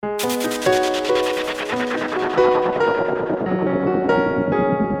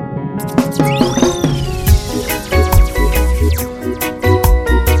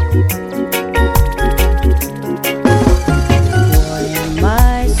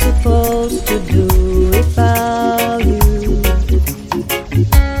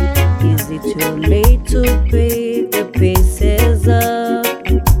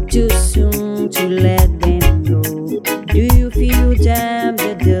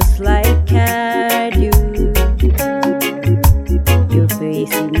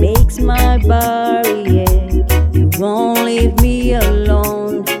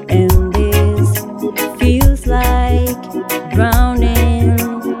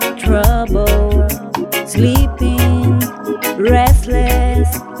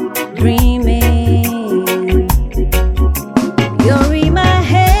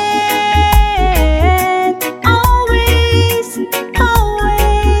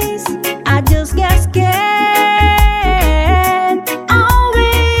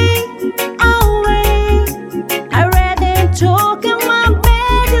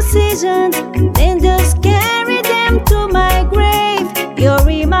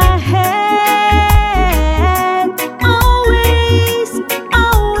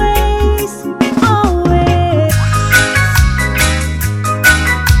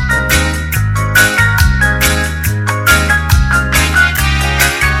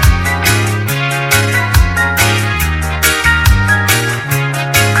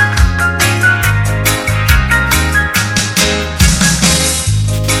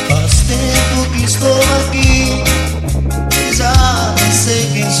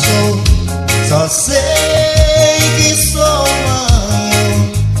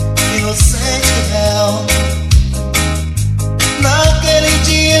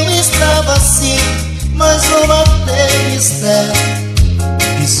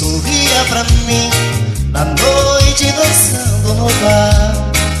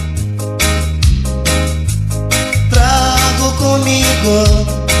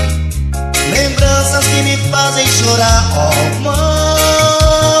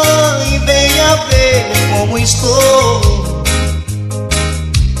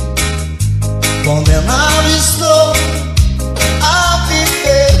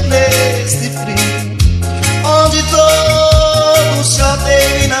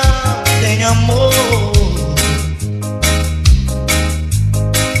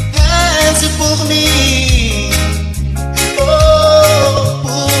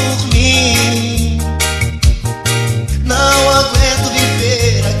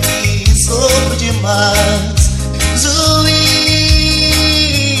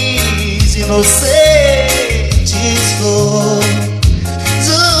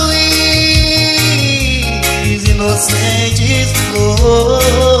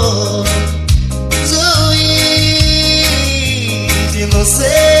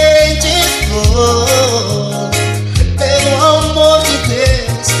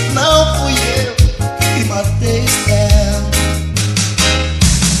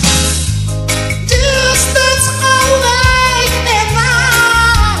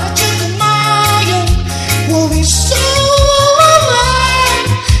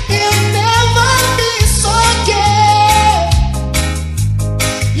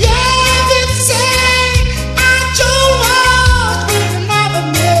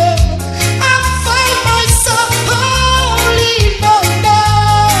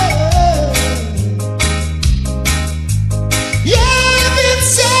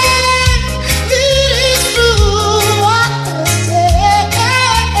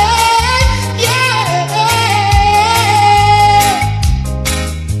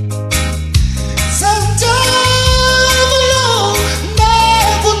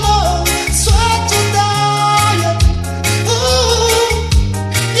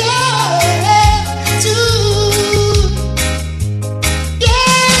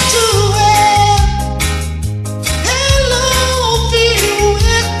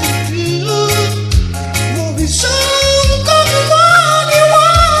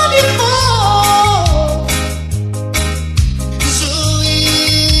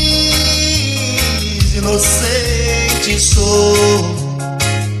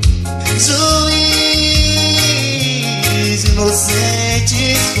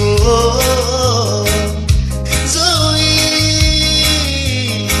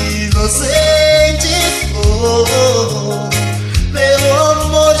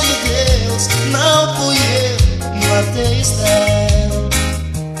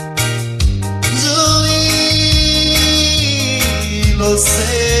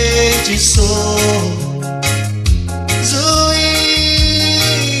inocente sou, juiz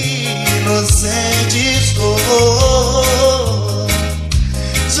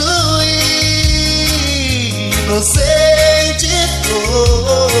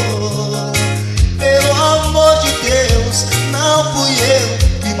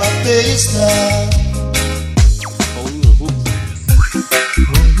greatest love.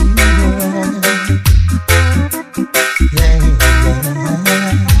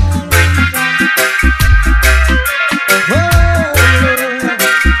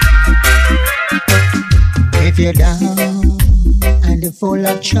 If you're down and you're full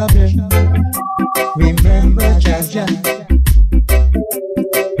of trouble, remember Jaja.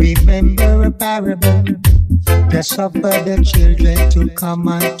 Remember a parable that suffered the children to come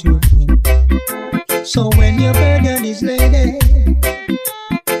unto him. So when your burden is laid,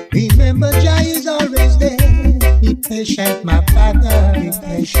 remember Jah is always there. Be patient, my brother, be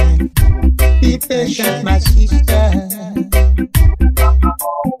patient. Be patient, my sister.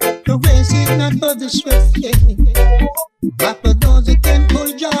 The race is not for the swift, but for those who can pull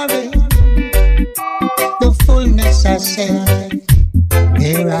joy. The fullness I said,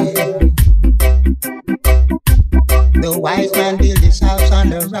 here I am. The wise man built his house on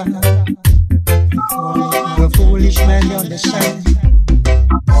the rock. The foolish man on the sand.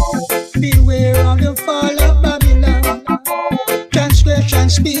 Beware of the fall of Babylon. Transgression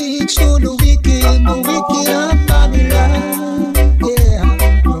speaks to the wicked of Babylon. Yeah,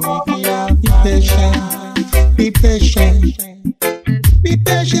 the wicked of Babylon. Be patient, be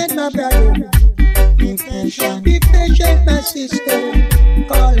patient, my brother. Be patient, my sister.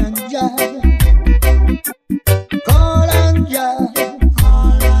 Call on Jah, call on Jah,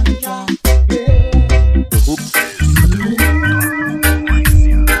 call on Jah.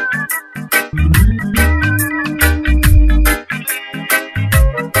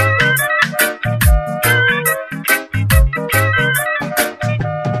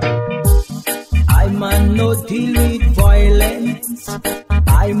 I man no deal with violence.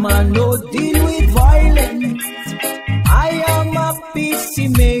 I man no deal with violence. I am a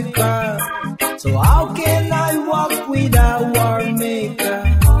peacemaker, so how can I walk with a war maker?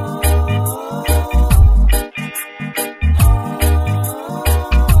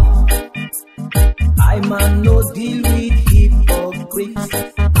 I man no deal with hypocrites.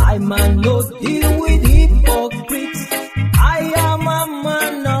 I man no deal with hypocrites. I am a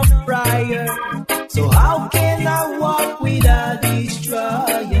man of prayer, so how can I walk with a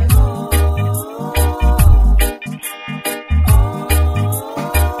destroyer?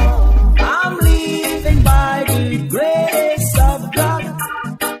 I'm living by the grace of God.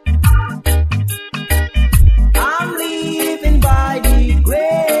 I'm living by the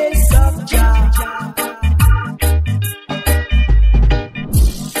grace of Jah.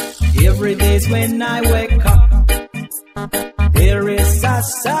 Every day's when I wake up, there is a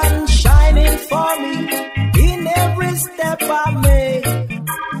sun shining for me. In every step I make,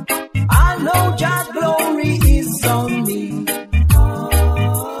 I know God's glory is on me.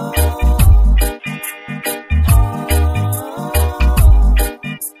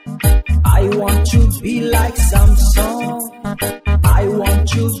 I want to be like Samson. I want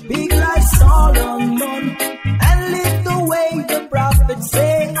to be like Solomon and live the way the prophet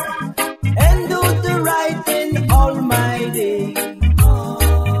said, and do the right thing all my days.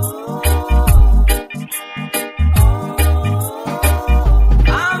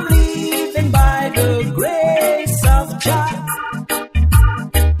 I'm living by the grace of Jah.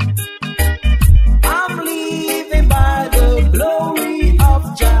 I'm living by the glory of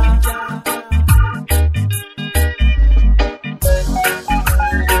Jah.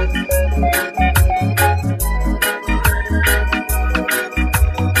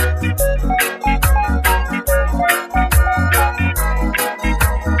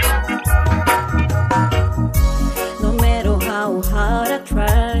 No matter how hard I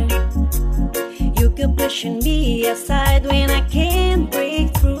try, you keep pushing me aside when I can't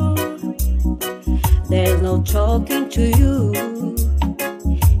break through. There's no talking to you.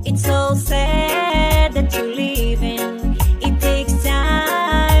 It's so sad that you're leaving. It takes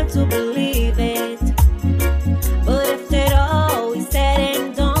time to believe it, but after all is said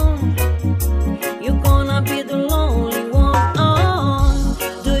and done, you're gonna be the lonely one.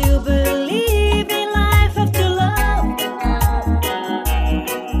 Do you believe in life after love?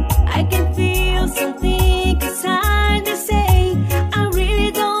 I can feel something inside me say, I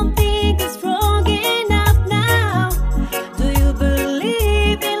really don't think it's strong enough now. Do you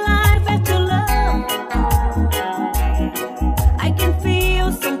believe in life after love? I can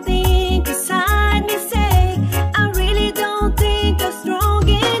feel something inside me say, I really don't think I'm strong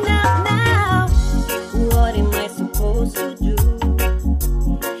enough now. What am I supposed to do?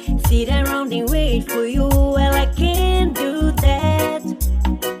 Sit around and wait for you? Well, I can't do that,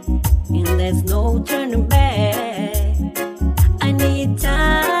 and there's no turning back. I need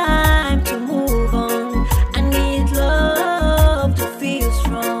time to move on. I need love to feel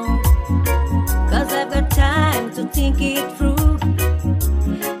strong.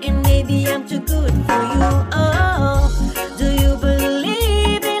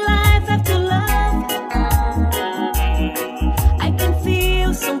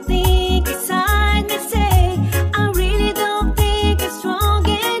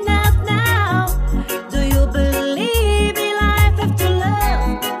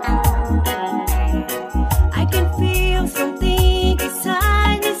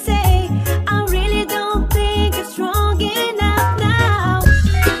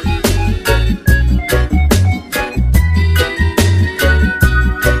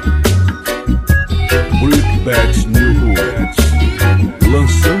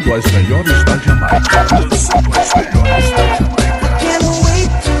 Lançando as melhores da Jamaica. Lançando as melhores da Jamaica. Can't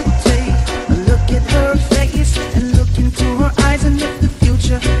wait to take a look at her face and look into her eyes, and if the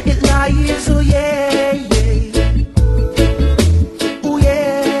future it lies, oh yeah, yeah, oh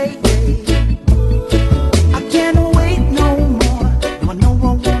yeah, yeah. I can't wait no more. No, no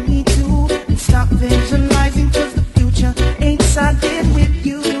one want me to, and stop visualizing, 'cause the future ain't sided with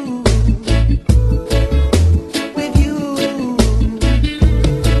you. With you,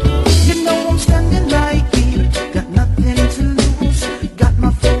 you know I'm standing right here, got nothing to lose, got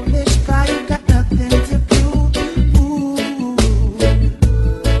my foolish pride, got nothing to prove. Ooh.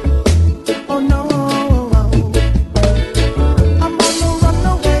 Oh no, I'm on the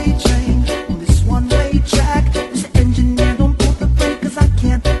runaway train, on this one-way track. Mr. Engineer, don't pull the brake, 'cause I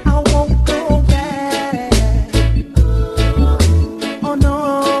can't, I won't go back. Oh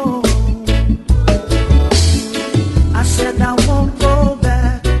no, I said I won't go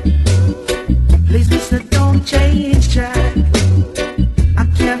back. Please, mister, don't change track. I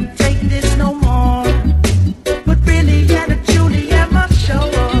can't take this no more. But really, yeah, the truly am I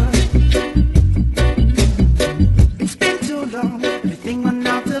sure. It's been too long, everything went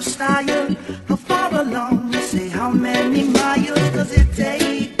out of style. How far along? Say how many miles does it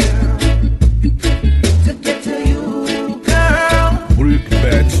take, girl, to get to you, girl? Brick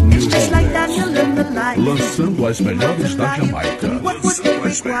Bad New Just like Daniel in the light. Lançando as melhores da Jamaica. What would it Lançando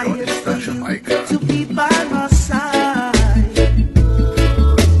as require melhores for da you Jamaica. to be by my side?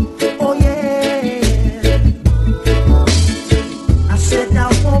 Oh yeah, I said I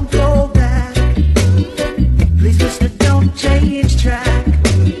won't go back. Please, mister, don't change track.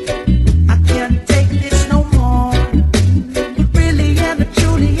 I can't take this no more. But really and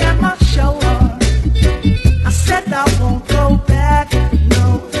truly am I sure. I said I won't go back. No,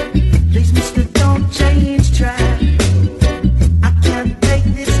 please, mister, don't change track. I can't take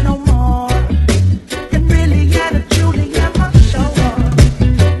this no more. And really and truly am I sure.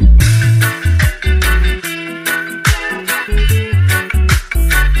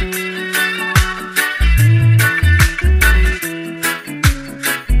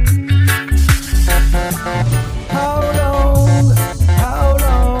 How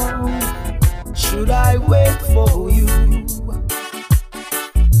long should I wait for you?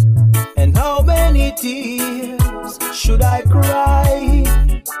 And how many tears should I cry?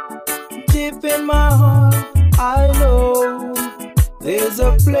 Deep in my heart, I know there's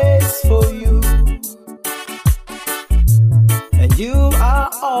a place for you. And you are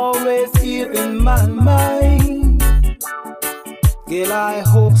always here in my mind. Girl, I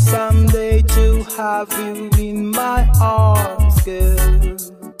hope someday to have you in my arms, girl,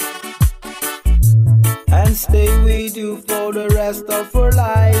 and stay with you for the rest of our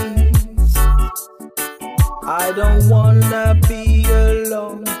lives. I don't wanna be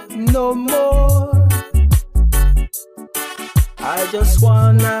alone no more. I just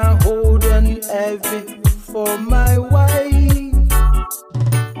wanna hold and have it for my wife.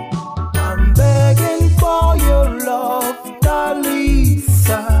 I'm begging for your love,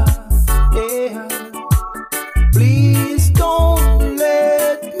 Dalisa. Yeah. Please don't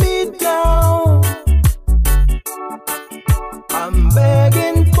let me down. I'm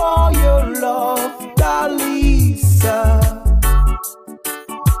begging for your love, Dalisa.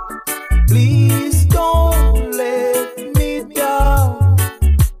 Please don't let me down.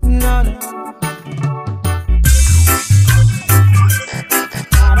 No, no.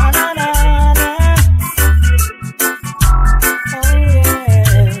 Na, na, na, na. Oh,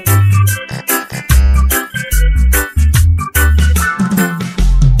 yeah.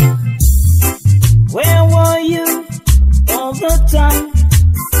 Where were you all the time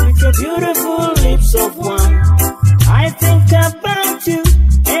with your beautiful lips of wine? I think about you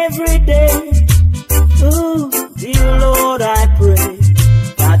every day. Ooh, dear Lord, I pray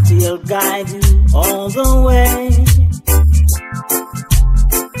that He'll guide you all the way.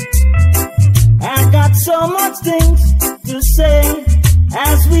 I got so much things to say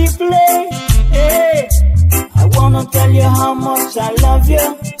as we play. Hey, I wanna tell you how much I love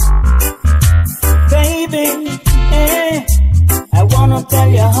you, baby. Hey, I wanna tell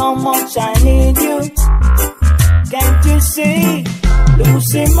you how much I need you. Can't you see,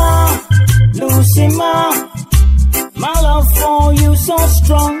 Lucy Ma, Lucy Ma, my love for you so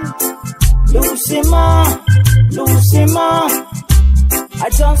strong. Lucy Ma, Lucy Ma, I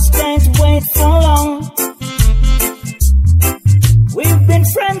just can't wait for long. We've been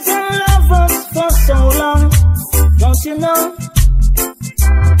friends and lovers for so long, don't you know?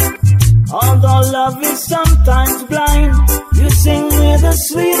 Although love is sometimes blind, you sing me the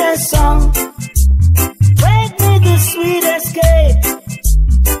sweetest song, break me the sweetest cake.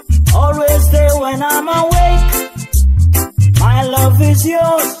 when I'm awake. My love is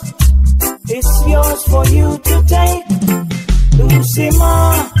yours, it's yours for you to take.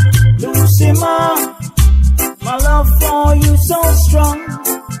 Lucima, Lucima, my love for you so strong.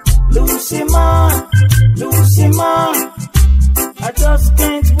 Lucima, Lucima, I just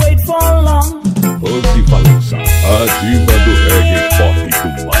can't wait for long. Hoje Valença, a diva do reggae pop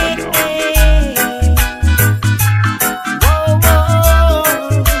do Maranhão.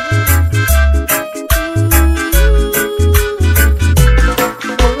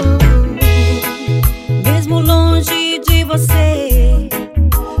 Mesmo longe de você,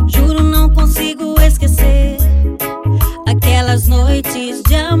 juro não consigo esquecer aquelas noites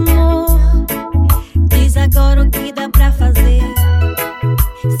de amor. Diz agora o que dá pra fazer.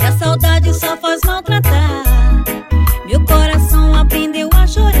 Se a saudade só faz maltratar, meu coração aprendeu a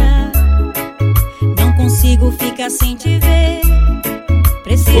chorar. Não consigo ficar sem te ver.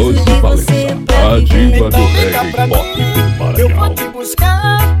 Preciso de você pra a diva viver. do reggae pop do Eu vou Maranhão. te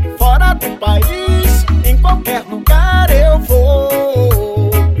buscar fora do país, em qualquer lugar eu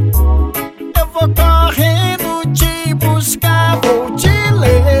vou. Eu vou correndo te buscar, vou te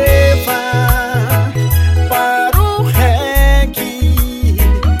levar para o reggae.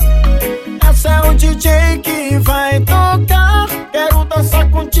 Esse é o DJ que vai tocar. Quero dançar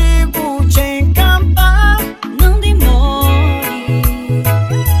contigo, te encantar. Não demore,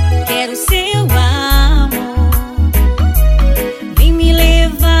 quero seu amor. Vem me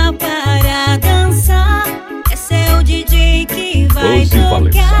levar para dançar. Esse é o DJ que vai Hoje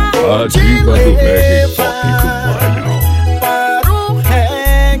Valença, tocar. a diva do reggae pop do Maranhão. Para o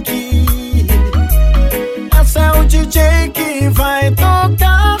reggae. Esse é o DJ que vai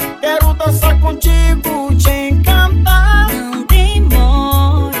tocar. Quero dançar contigo, te encantar. Não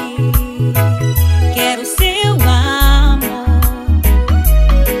demore, quero seu amor.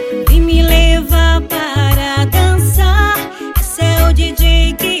 Vem me levar para dançar. Esse é o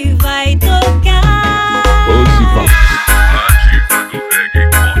DJ que vai tocar. Hoje Valença, a diva do reggae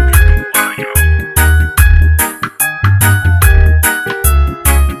pop do Maranhão.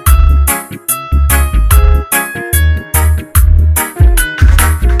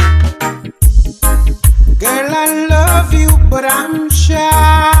 Girl, I love you, but I'm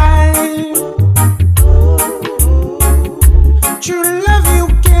shy. True love you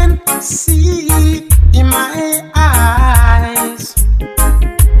can see in my eyes.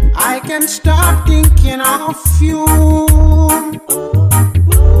 I can't stop thinking of you.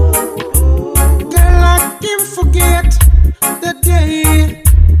 Girl, I can't forget the day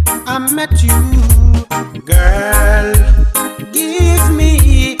I met you. Girl, give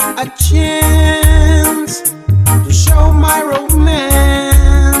me a chance to show my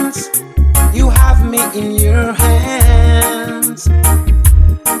romance. You have me in your hands.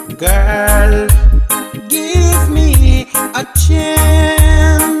 Girl, give me a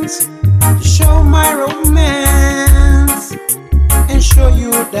chance to show my romance and show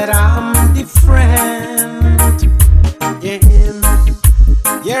you that I'm different. Yeah.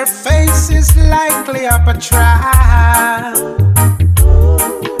 Your face is like Cleopatra,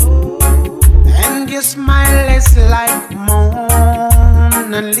 and your smile is like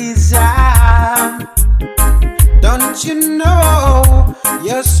Mona Lisa. Don't you know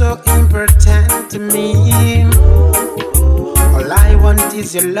you're so important to me? All I want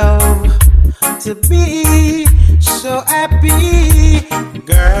is your love to be so happy.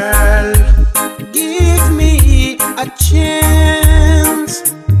 Girl, give me a chance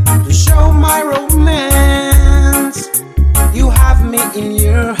to show my romance. You have me in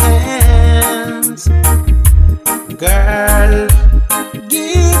your hands. Girl,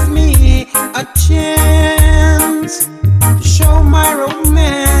 give me a chance to show my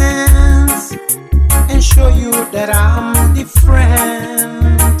romance and show you that I'm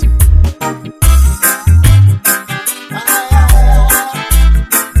different.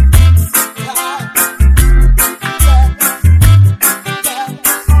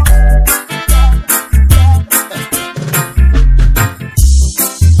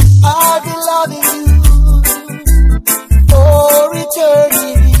 I'll be loving you for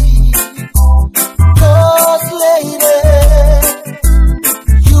eternity. 'Cause lady,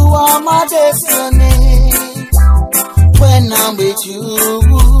 you are my destiny. When I'm with you,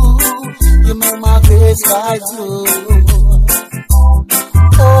 you make my gray sky blue.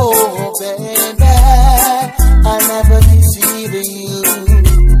 Oh baby, I never deceive you.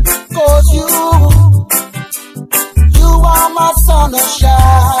 'Cause you are my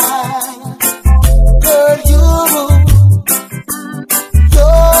sunshine. Girl, you're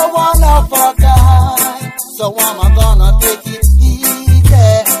one of a kind. So I'm gonna take it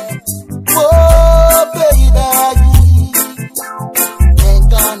easy. Whoa.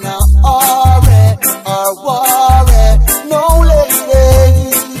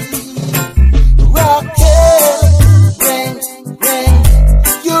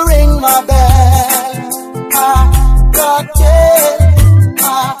 my bell. Raquel,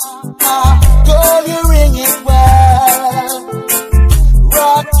 girl, you ring it well.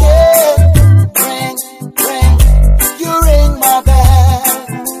 Raquel, ring, you ring my bell.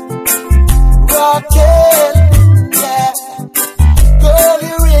 Raquel, yeah, girl,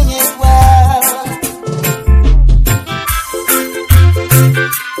 you ring it well.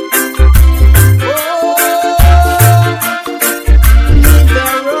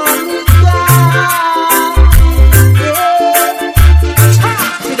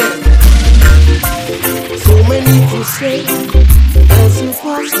 So many to say as you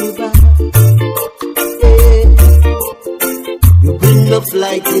pass me by. Yeah. You bring the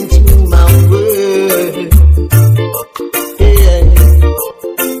light into my world. Yeah.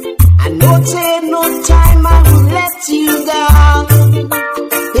 I know take no time I will let you down.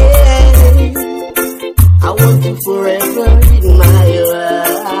 Yeah. I want you forever in my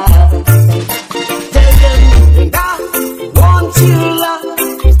life. Tell them and I want you love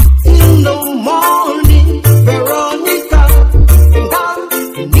in the morning, Veronica, and I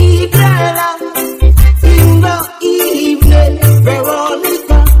need your love in the evening,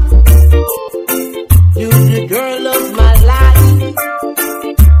 Veronica. You the girl of my life,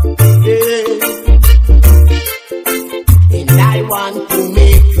 yeah. And I want to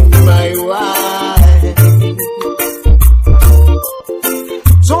make you my wife.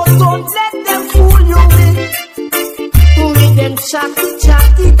 So don't let them fool you with them chatty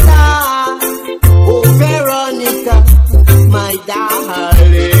talk. Oh Veronica, my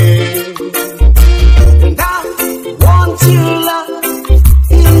darling, and I want you love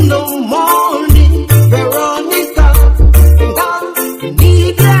in the morning, Veronica, and I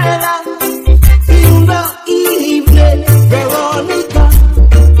need your love in the evening, Veronica.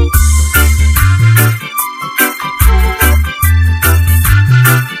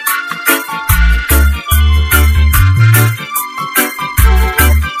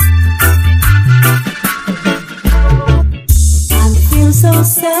 So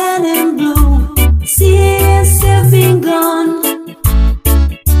sad and blue since you've been gone,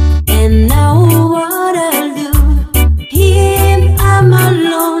 and now what I'll do, here I'm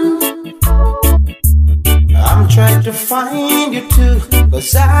alone. I'm trying to find you too,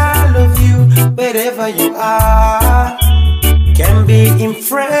 'cause I love you wherever you are. Can be in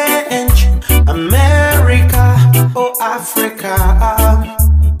French, America or Africa.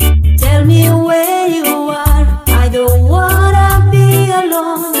 Tell me where you are, I don't wanna be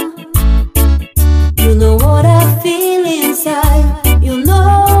alone. You know what I feel inside, you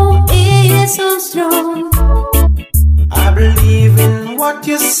know it's so strong. I believe in what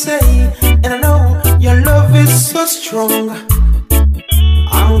you say, and I know your love is so strong.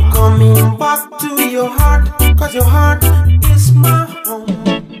 I'm coming back to your heart, 'cause your heart is my home.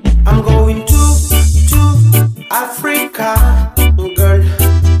 I'm going to Africa, girl,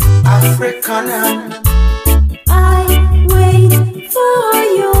 African. I wait for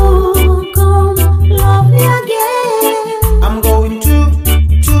you, come love me again. I'm going to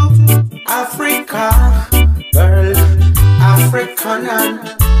Africa, girl, African.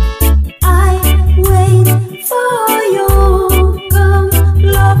 I wait for you, come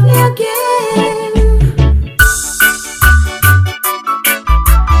love me again.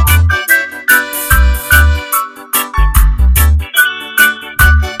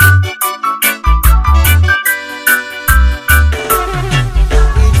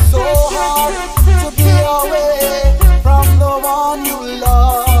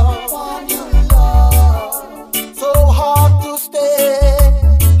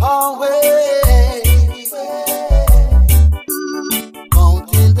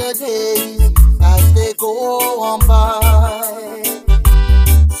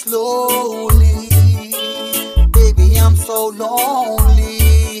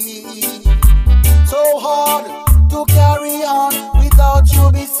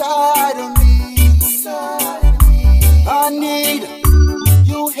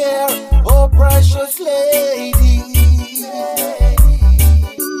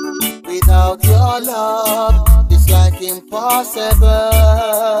 Impossible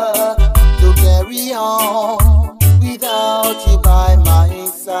to carry on without you by my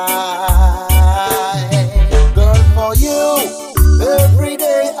side. Girl, for you, every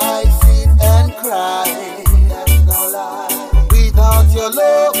day I sit and cry. That's no lie. Without your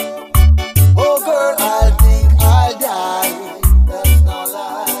love, oh girl, I think I'll die. That's no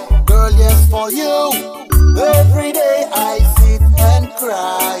lie. Girl, yes, for you, every day I sit and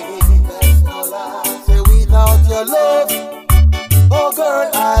cry. That's no lie. Say without your love, oh girl,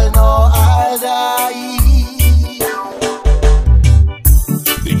 I know I'll die.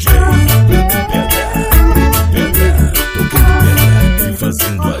 DJ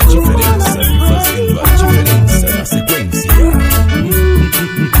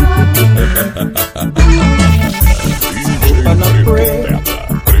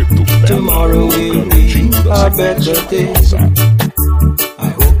better day. I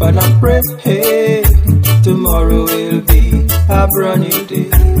hope and I pray, hey, tomorrow will be a brand new day.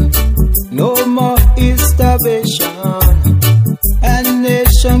 No more starvation, and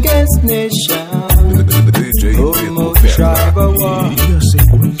nation against nation. No more tribal war.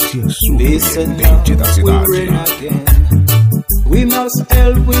 Listen now, we reign again. We must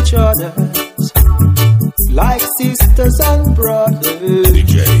help each other like sisters and brothers.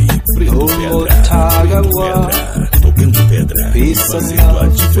 No more tug of war. Peace and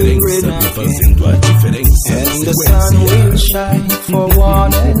love will reign again. And the sun will shine for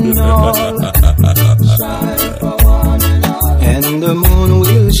one and all. Shine for one and all. And the moon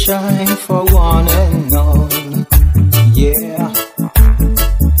will shine for one and all. Yeah.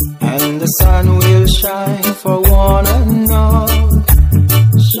 And the sun will shine for one and all.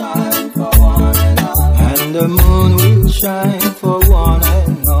 Shine for one and all. And the moon will shine for one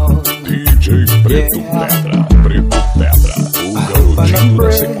and all. DJ Preto Pedra, Preto Pedra, o garotinho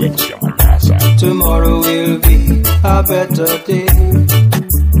da sequência massa. Tomorrow will be a better day.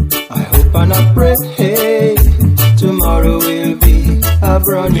 I hope and I pray, hey, tomorrow will be a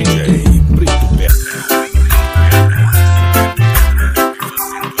brand new day. DJ Preto Pedra.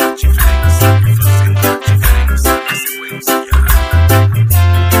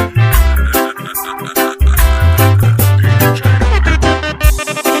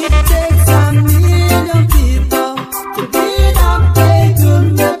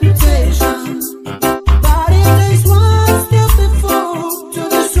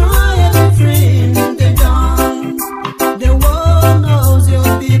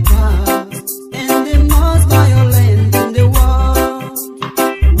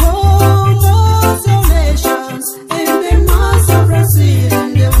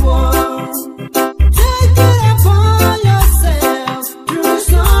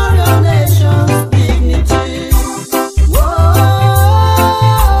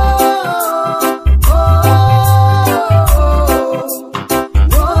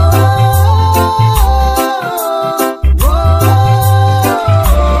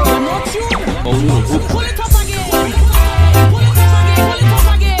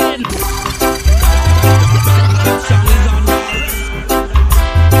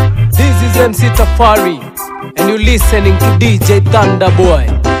 And you're listening to DJ Thunderboy.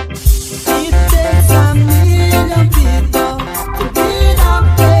 It takes a million people to build up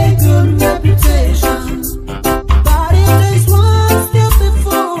a good reputation, but it takes one stupid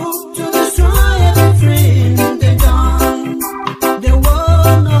fool to destroy everything they've done. The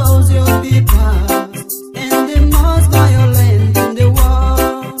world knows you'll be past, and the most violent in the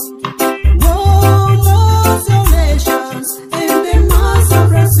world. World knows your nations, and the most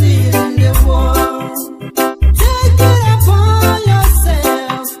oppressive in the world.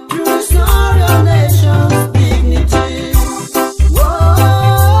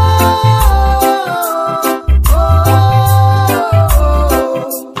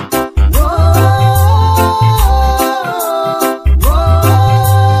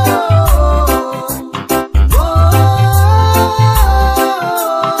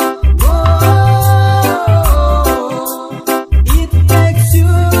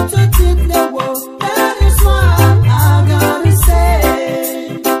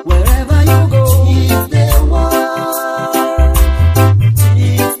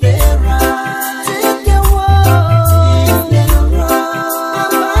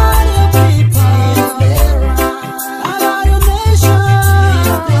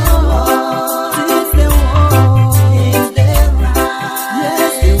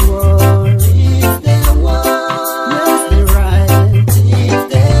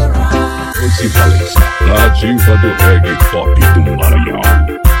 A diva do reggae pop do Maranhão.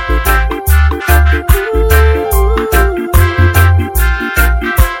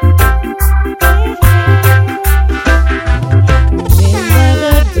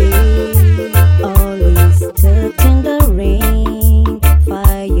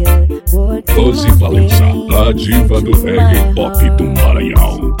 Rose Valença, a diva do reggae pop do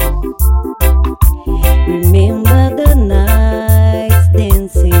Maranhão. Remember the nights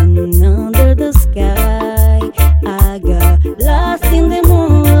dancing under the sky. I got lost in the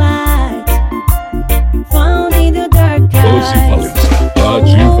moonlight, found in the dark Rose eyes. Valença, a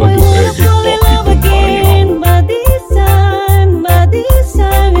diva do reggae pop do Maranhão. But this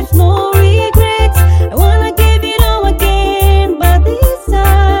time with no regrets. I wanna give it all again. But this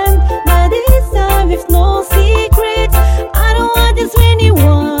time with no secrets. I don't want just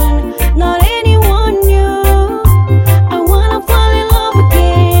anyone.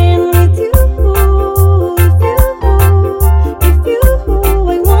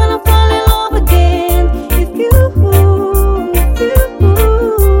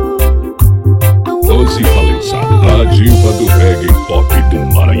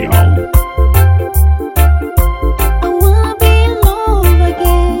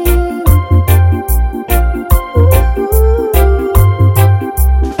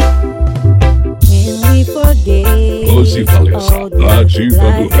 diva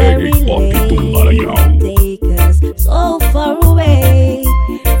do reggae pop do Maranhão. Take us so far away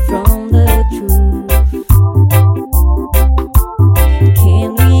from the truth. Can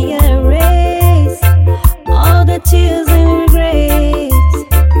we erase all the tears and regrets?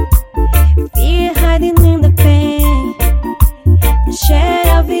 Fear hiding in the pain, the shade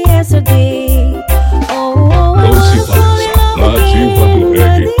of yesterday. Doce Valença, a diva do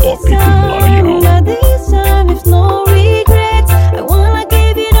reggae pop do Maranhão. But this time with no regrets, I wanna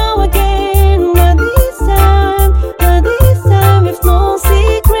give it all again. But this time with no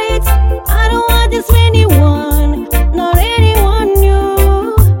secrets, I don't want this anyone, not anyone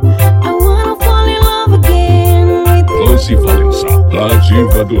new. I wanna fall in love again with you. Doce Valença, a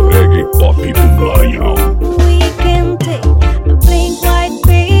diva do reggae pop do Maranhão. We can take a blank white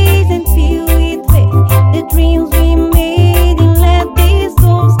page and fill with faith the dreams we made, and let these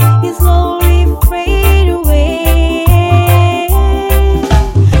ghosts slowly fade away.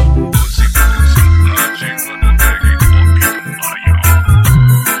 Doce Valença, a diva do reggae pop do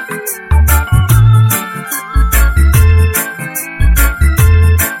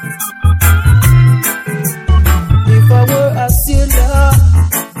If I were a sailor,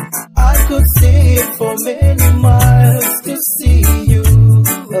 I could sail for many miles to see you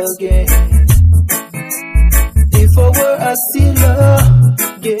again. If I were a sailor,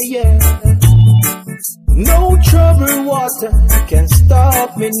 yeah. No troubled water can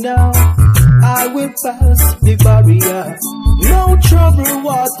stop me now. I will pass the barrier. No troubled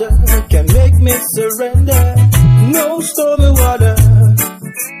water can make me surrender. No stormy water,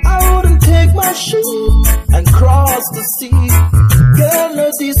 I wouldn't take my ship and cross the sea. Girl,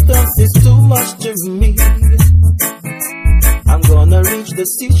 the distance is too much to me. I'm gonna reach the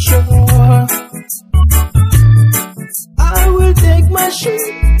seashore. I will take my ship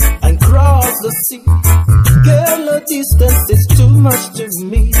and cross the sea. Girl, the distance is too much to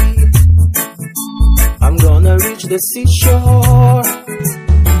me. I'm gonna reach the seashore.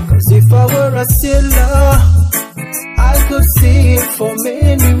 'Cause if I were a sailor, I could sail for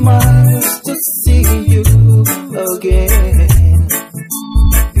many miles to see you again.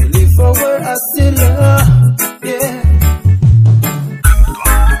 Girl, if I were a sailor, yeah.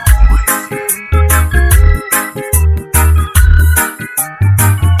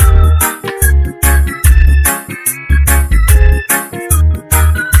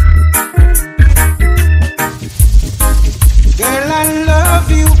 Girl, I love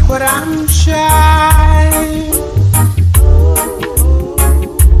you, but I'm shy.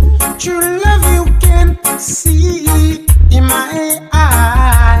 True love you can't see in my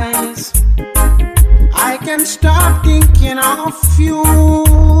eyes. I can't stop thinking of you.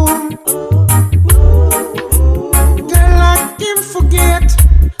 Girl, I can't forget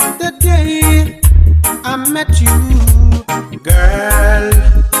the day I met you. Girl,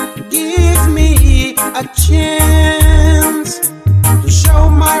 give me a chance to show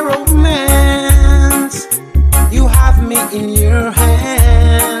my romance. You have me in your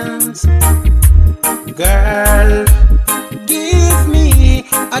hands. Girl, give me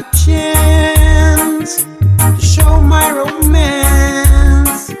a chance to show my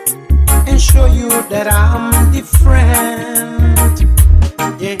romance and show you that I'm different.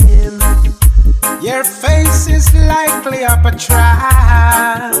 Yeah. Your face is like Cleopatra,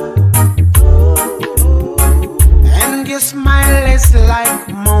 and your smile is like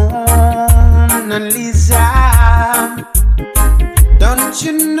Mona Lisa. Don't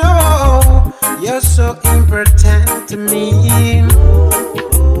you know you're so important to me?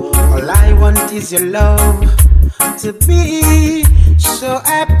 All I want is your love to be so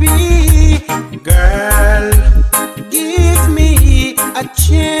happy. Girl, give me a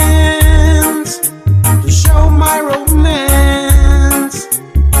chance to show my romance.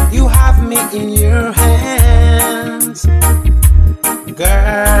 You have me in your hands.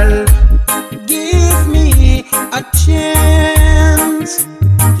 Girl, give me a chance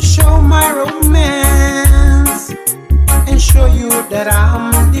to show my romance and show you that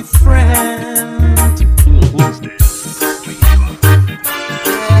I'm different.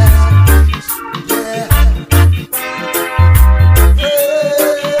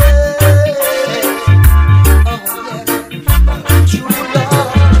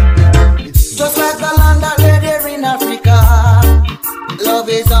 Just like the land that lay there in Africa, love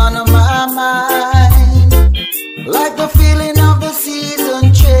is on my mind. Like the feeling of the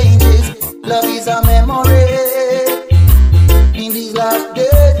season changes, love is a memory. In these last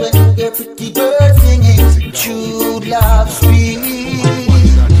days when you get pretty birds singing, true love speaks.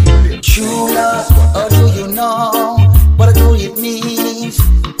 True love, or do you know what do it means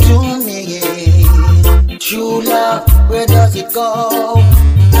to me? True love, where does it go?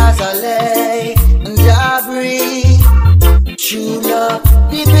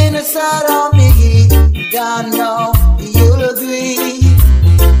 in the side of me, God know you'll agree.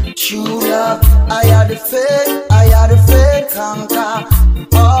 True love, I had the faith, conquer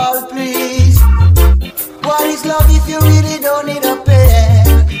all please. What is love if you really don't need a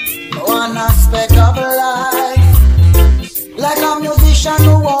pen? One aspect of life, like a musician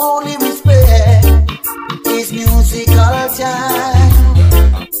who only respect his musical time,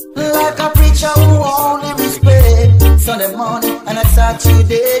 like a preacher who only respect Sunday morning and a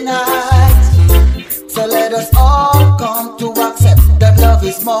Saturday night. So let us all come to accept that love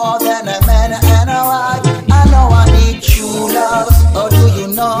is more than a man and a wife. I know I need true love, or do you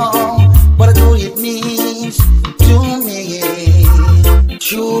know what it means to me?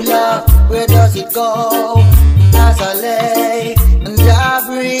 True love, where does it go as I lay and I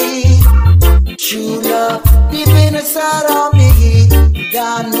breathe? True love, deep inside of me,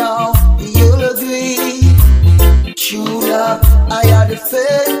 God know you'll agree. True love, I had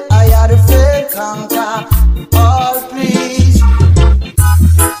the faith, conquer all please.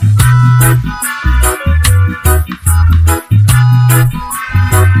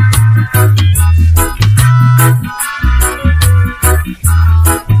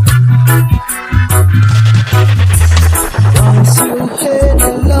 Once you head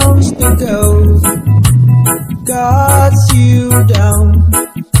along to go, God's you down,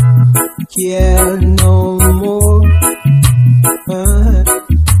 care no more.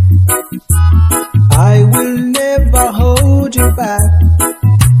 I will never hold you back.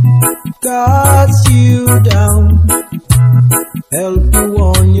 God's you down, help you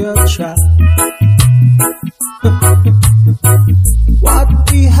on your track. What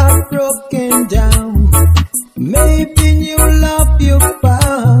we have broken down, maybe new love you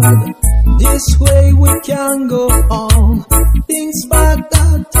found. This way we can go on. Things back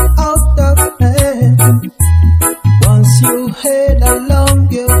out of hand. Once you head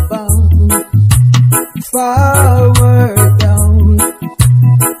along you're bound, forward down,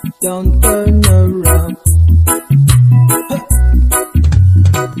 don't turn around.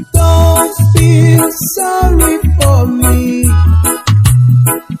 Don't feel sorry for me,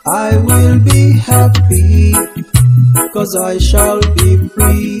 I will be happy, 'cause I shall be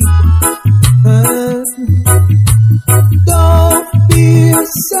free. Don't feel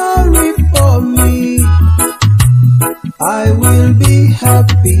sorry for me, I will be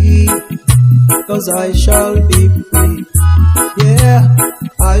happy, 'cause I shall be free. Yeah,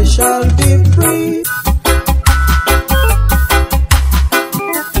 I shall be free.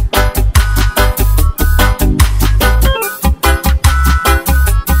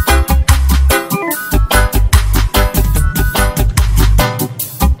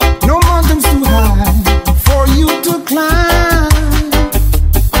 No mountains too high for you to climb.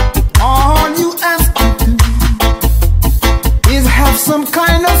 All you have to do is have some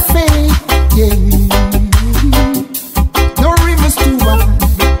kind of faith, yeah. No rivers too wide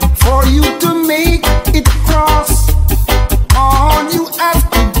for you to make it cross. All you have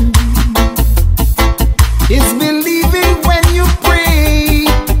to do is believing when you pray.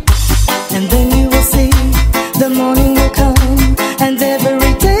 And then you will see the morning will come, and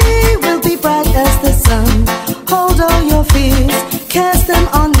every day will be bright as the sun. Hold all your fears, cast them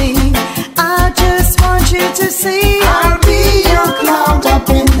on me. I just want you to see I'll be your cloud up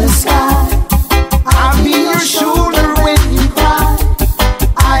in the sky. I'll be your shoulder when you cry.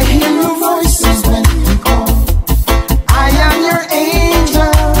 I hear your voices when you call. I am your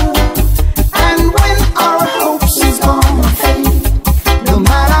angel. And when our hopes is gonna fade, no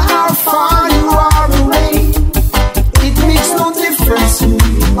matter how far you are away, it makes no difference who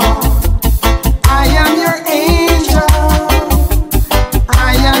you are. I am your angel.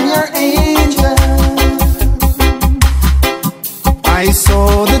 I am your angel. I saw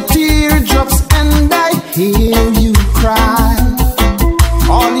the teardrops and I hear you cry.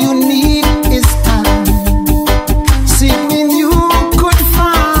 All you need is time. Seeking you could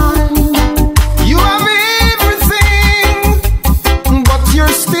find. You have everything, but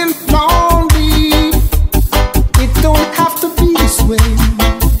you're still lonely. It don't have to be this way.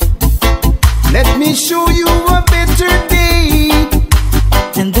 Let me show you a better day.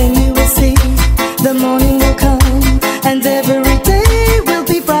 and then you will see the morning will come, and every day will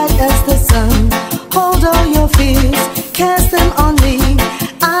be bright as the sun. Hold all your fears, cast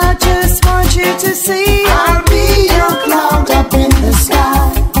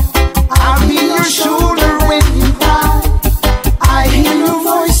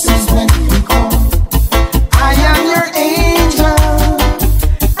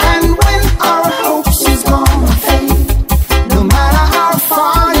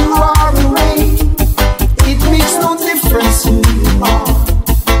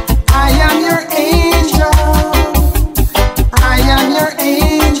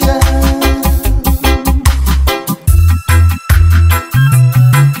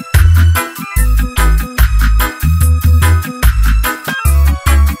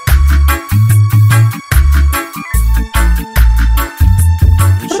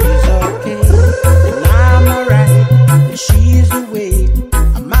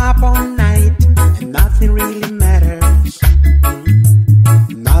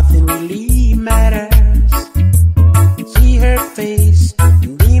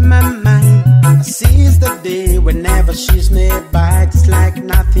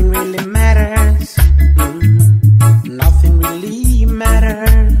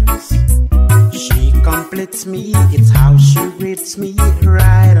years. She completes me, it's how she reads me,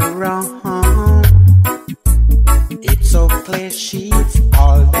 right or wrong. It's so clear she's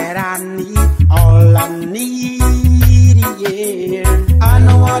all that I need, all I need, yeah. I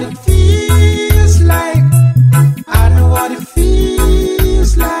know what it feels like, I know what it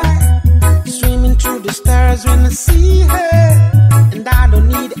feels like, swimming through the stars when I see her, and I don't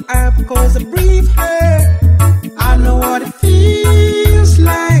need her because I breathe her. I know what it feels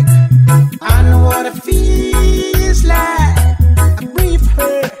like, I know what it feels like, I breathe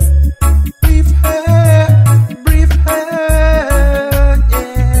her, breathe her, breathe her,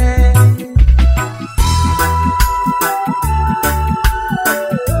 yeah.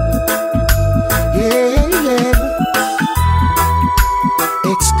 Yeah, yeah.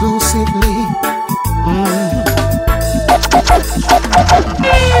 Exclusively.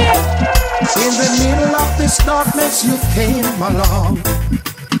 In the middle of this darkness you came along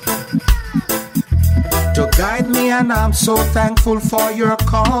to guide me, and I'm so thankful for your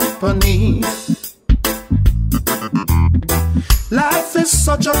company. Life is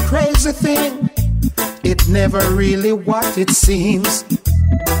such a crazy thing, it never really what it seems.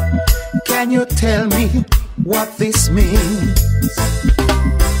 Can you tell me what this means?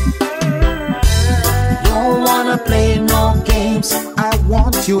 Don't wanna play no games, I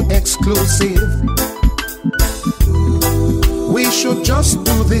want you exclusive. We should just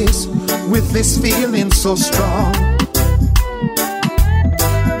do this with this feeling so strong.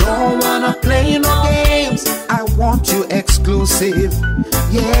 Don't wanna play no games, I want you exclusive,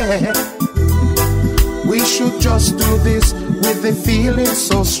 yeah. We should just do this with the feeling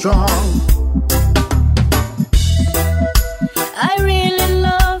so strong. I really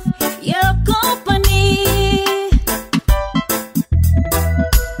love your company.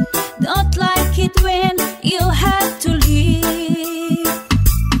 Don't like it when you have to leave.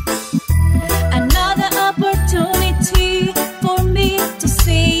 Another opportunity for me to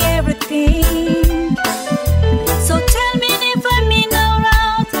see everything. So tell me if I'm in or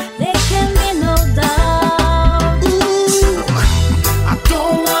out, there can be no doubt. Ooh, I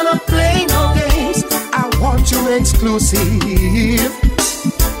don't wanna play no games, I want you exclusive.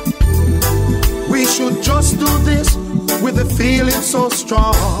 We should just do this with a feeling so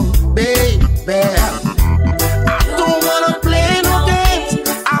strong, baby. I don't wanna play no games,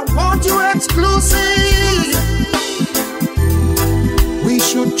 I want you exclusive. We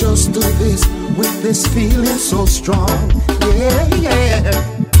should just do this with this feeling so strong, yeah, yeah.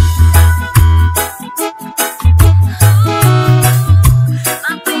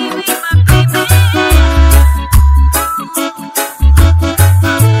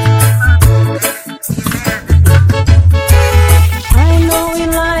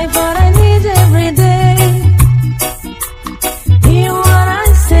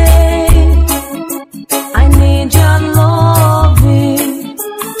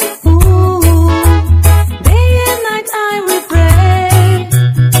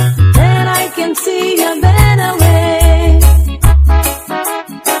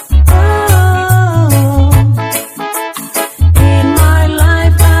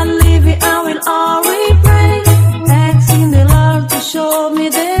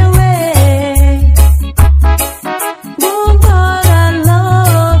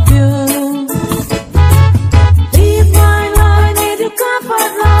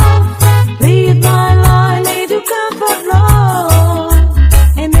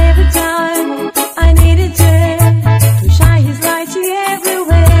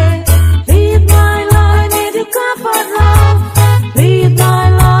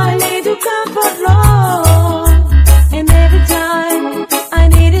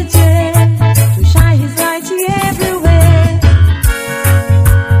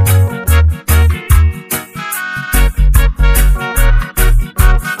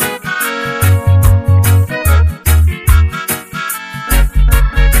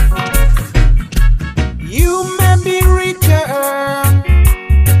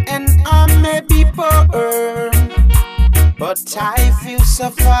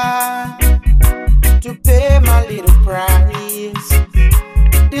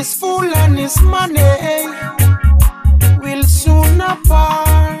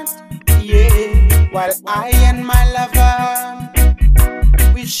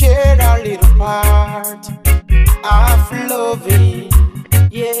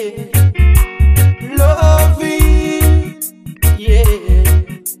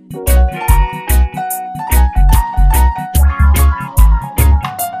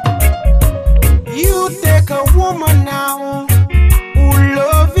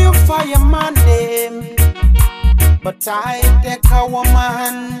 I take a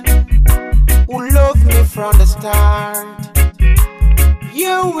woman who loved me from the start.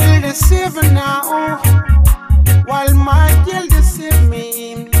 You will deceive her now, while my girl deceive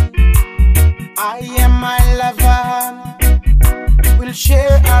me. I am my lover, we'll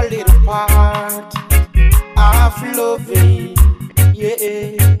share a little part of loving,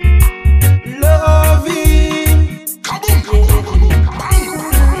 yeah, loving.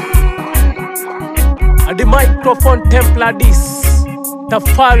 At the microphone Templar this,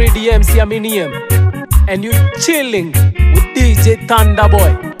 Tafari DMC Aminium, and you chilling with DJ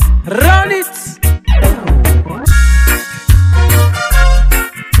Thunderboy. Run it!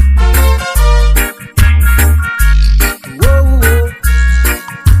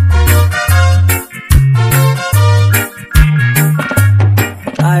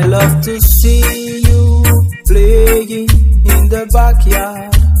 I love to see you playing in the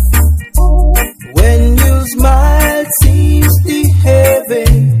backyard. When you smile, seems the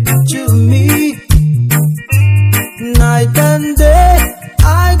heaven to me. Night and day,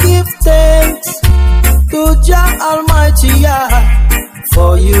 I give thanks to Jah Almighty, yeah,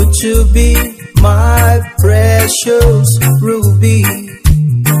 for you to be my precious ruby.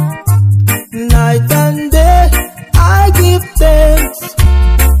 Night and day, I give thanks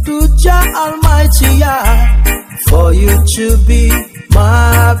to Jah Almighty, yeah, for you to be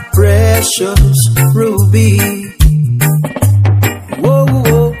my precious ruby. Whoa,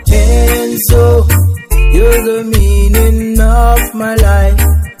 whoa, Enzo, you're the meaning of my life.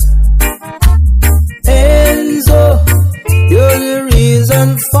 Enzo, you're the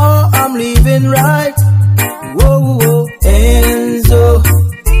reason for I'm living right. Whoa, whoa, Enzo,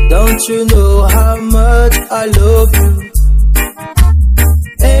 don't you know how much I love you?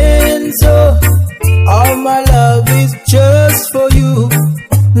 Enzo, all my love is just for you,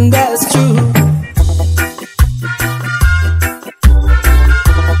 that's true.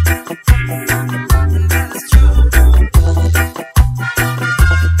 That's true.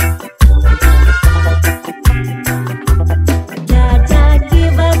 Dada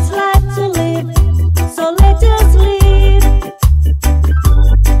give us life to live, so let us live.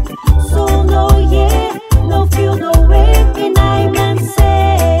 So no, yeah, no feel, no way, and I man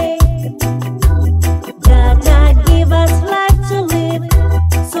say. Dada give us life to live,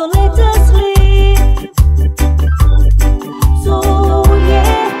 so let us live. So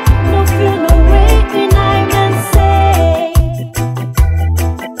yeah, no feel, no way, and I man say.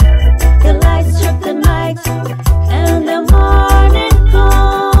 The lights struck the night, and the morning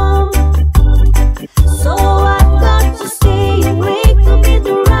come. So I've got to stay awake to meet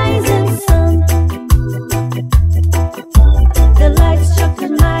the rising sun. The lights struck the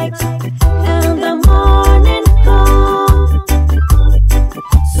night, and the morning come.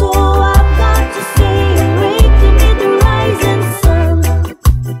 So I've got to stay awake to meet the rising sun.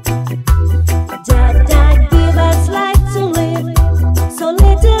 Dada give us life to live, so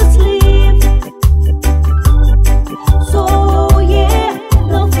let us live. So yeah,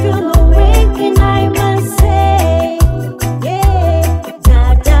 no feel, no way, and I must say, yeah.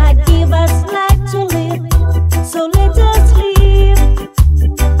 Dada give us life to live, so let us live.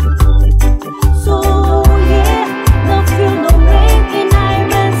 So yeah, no feel, no way, and I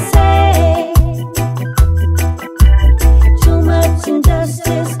must say, too much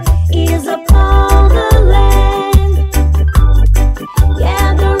injustice is upon the land. Yeah,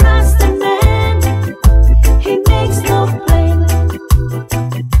 the Rasta man, he makes no blame.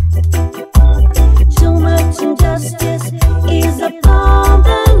 Too much injustice is upon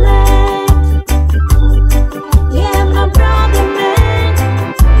the land. Yeah, my brother man,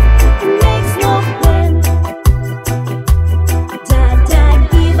 he makes no blame. Dada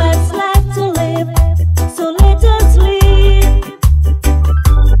give us life to live, so let us live.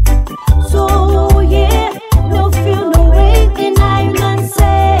 So yeah, no feel, no way, and I must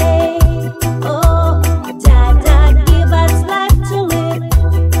say, oh, Dada give us life to live,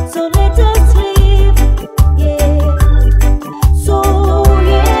 so let us live, yeah. So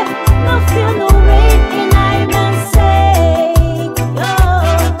yeah, no feel, no way, and I must say, oh.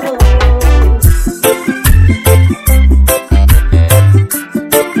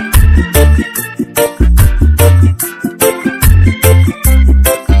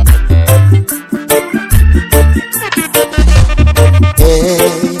 Hey,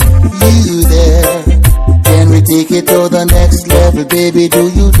 you there? Can we take it to the next level, baby? Do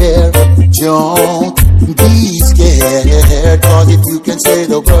you dare? Don't be scared, cause if you can say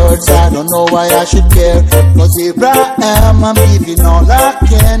the words, I don't know why I should care. Cause here I am, I'm giving all I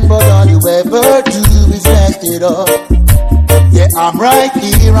can, but all you ever do is mess it up. Yeah, I'm right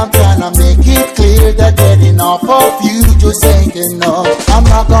here, I'm trying to make it clear that getting off of you just ain't enough. I'm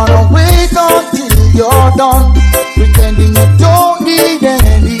not gonna wait until you're done, pretending you don't need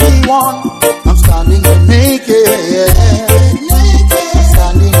anyone. I'm standing here naked,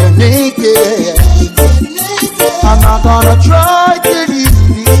 standing here naked. I'm not gonna try till you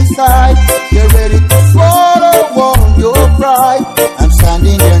decide you're ready to swallow all your pride. I'm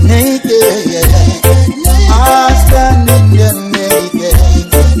standing here naked, I'm standing here naked.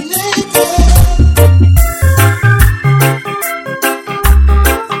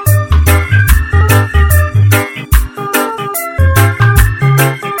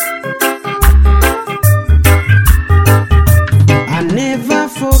 I never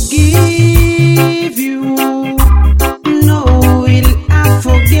forgive you. No, will I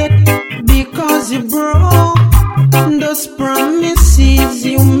forget? Because you broke those promises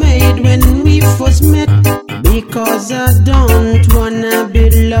you made when we first met. Because I don't wanna be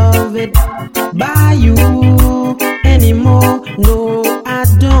loved by you anymore. No, I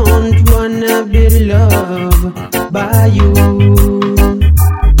don't wanna be loved by you.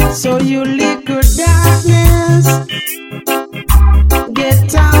 So you little darkness,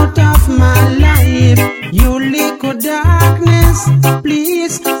 get out of my life. You little darkness,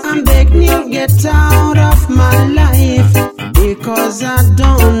 please, I'm begging you, get out of my life. Because I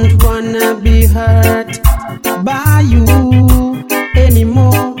don't wanna be hurt by you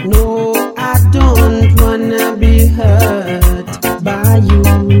anymore. No, I don't wanna be hurt by you.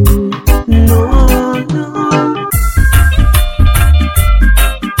 No, no.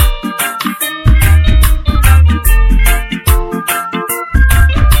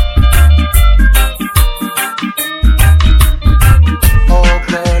 Oh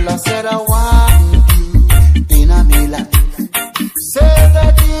girl, I said I want you in a me life. Say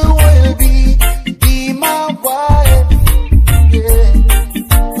that you will be my wife. Yeah,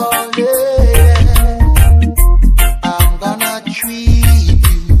 oh yeah. I'm gonna treat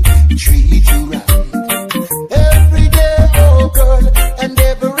you right. Every day, oh girl, and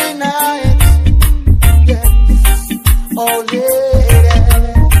every night. Yes, oh yeah.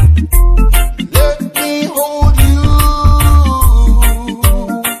 Let me hold you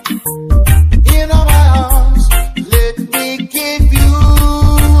in my arms. Let me give you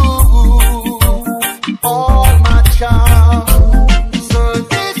all my charms. So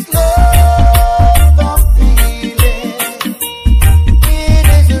this love I'm feeling, it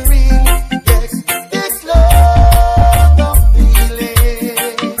is real. Yes, this love I'm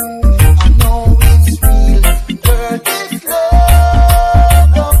feeling, I know it's real. Girl, this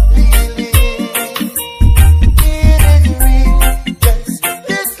love I'm feeling, it is real. Yes,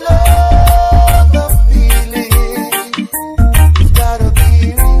 this love I'm feeling, it's gotta be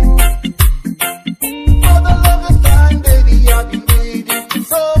real. For the longest time, baby, I've been waiting for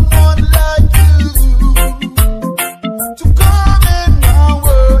someone like you to come in my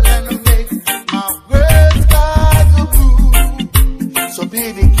world and make my world skies so blue. So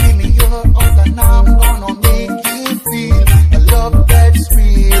baby, give me your heart and I'm gonna make you feel a love that's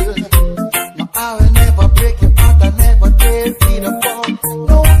real. No, I will never break your heart, I never dare feel a fall.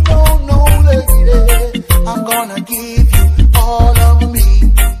 No, no, no, lady, I'm gonna give you all of me.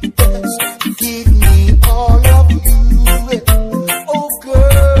 Yes, give me all of you. Oh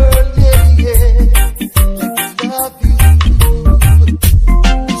girl, yeah, yeah, let me love you.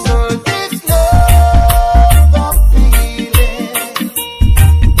 So this love I'm feeling,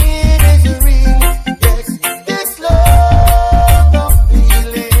 it is real. Yes, this love I'm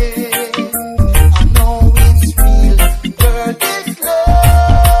feeling, I know it's real. Girl, this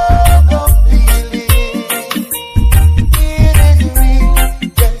love I'm feeling, it is real.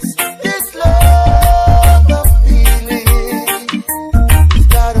 Yes, this love I'm feeling, it's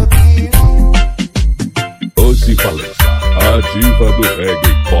gotta be real. Hoje Valença, a diva do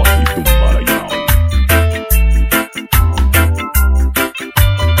reggae pop do Maranhão.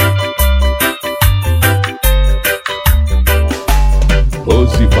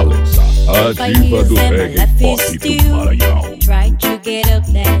 Hoje Valença, a diva do reggae pop do Maranhão. Try to get up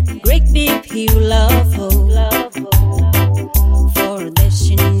that great big hill of hope for a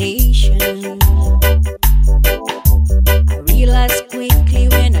destination. I realized quickly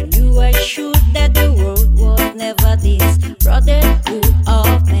when I knew I should that the world was never this brotherhood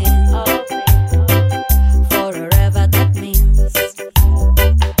of men. Forever that means.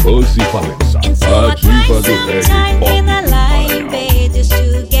 Hoje Valença, And so a I diva tried do some reggae time pop in do the line, Maranhão. babe, just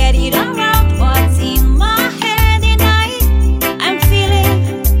to get it around what's in my head, and I'm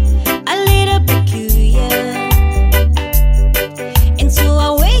feeling a little peculiar.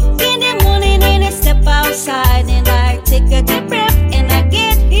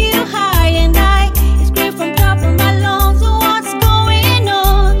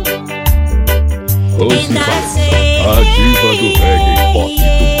 Ouça e balança, a diva do reggae e pop do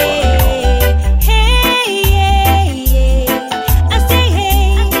Maranhão.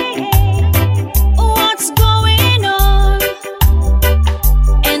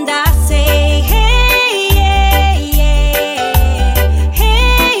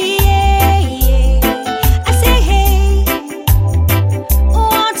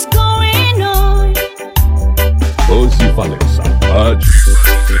 Ouça e balança, a diva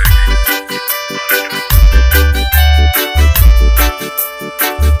do reggae.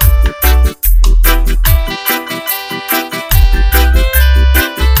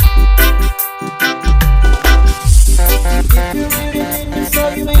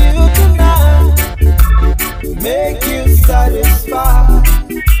 Make you satisfied,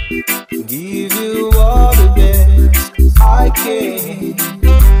 give you all the best I can.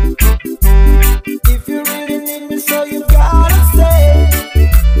 If you really need me, so you gotta say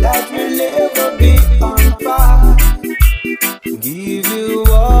that we'll never be on par. Give you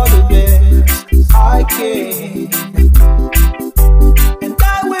all the best I can, and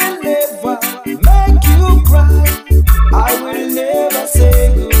I will never make you cry. I will never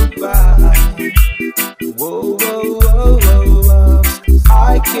say goodbye. Whoa, whoa, whoa, whoa, whoa,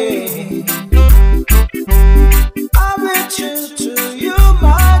 I can't. I've been true to you,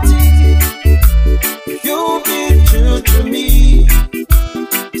 my dear. You've been true to me.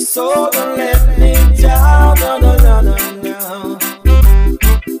 So don't let me down, no, no, no, no, no.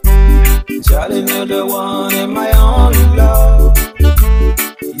 Darling, you're the one in my only love.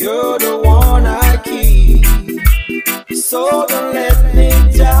 You're the one I keep. So don't let me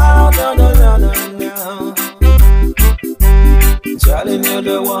down, no, no, no, no, no. Darling, you're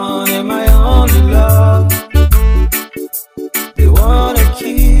the one in my only love. The one I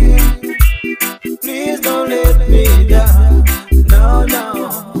keep. Please don't let me down, no, no,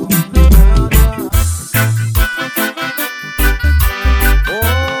 no, no.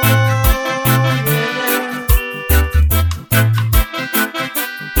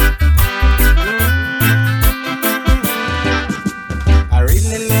 I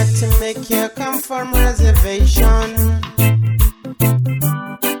really like to make you come from reservation.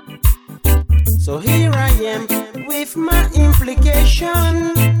 So here I am with my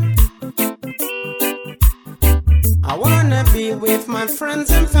implication. I wanna be with my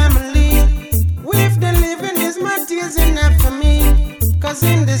friends and family. With the living is my tears enough for me. Cause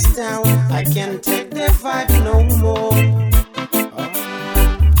in this town I can't take the vibe no more.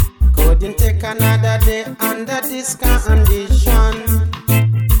 Couldn't take another day under this condition.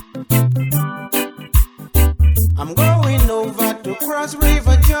 I'm going over to cross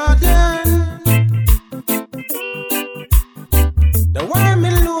River Jordan. The way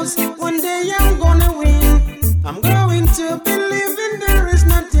me lose, one day I'm gonna win. I'm going to believe in there is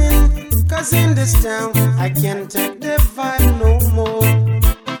nothing. Cause in this town I can't take the vibe no more.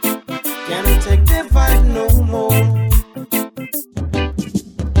 Can't take the vibe no more.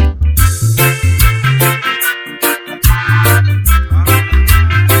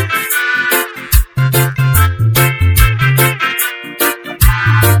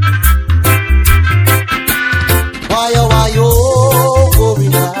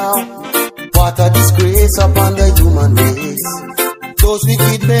 Upon the human race, those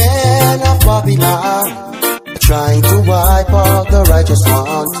wicked men of Babylon trying to wipe out the righteous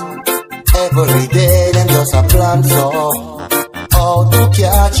ones. Every day them just a plan so how to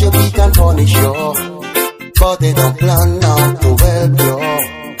catch you, we can punish you, but they don't plan now to help you.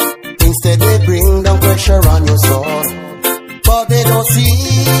 Instead they bring down pressure on your soul, but they don't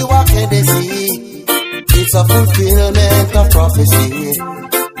see, what can they see? It's a fulfillment of prophecy.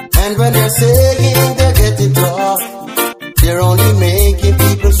 And when they're saying they're getting tough, they're only making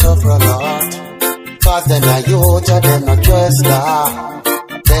people suffer a lot. Cause them a youth, them not just that.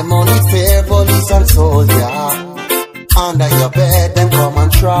 Them only fear police and soldier. Under your bed, them come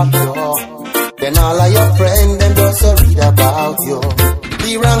and trap you. Then all of your friends, them just read about you.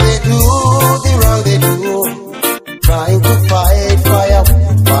 The wrong they do, trying to fight fire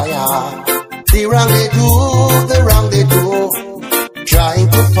with fire. The wrong they do, trying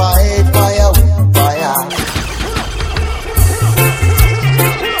to fight fire with fire.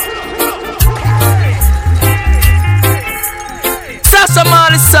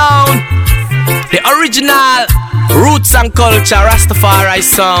 Shashamane sound, the original roots and culture Rastafari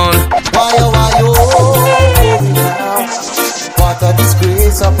sound. Why oh now? What a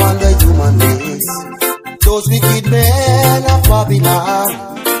disgrace upon the human race. Those wicked men of Babylon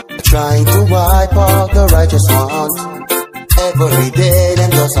trying to wipe out the righteous ones. Every day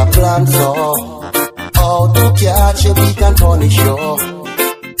them just a plan so how to catch you, we can punish you,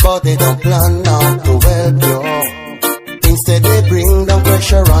 but they don't plan now to help you. Instead they bring down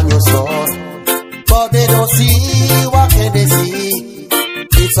pressure on your soul. But they don't see, what can they see?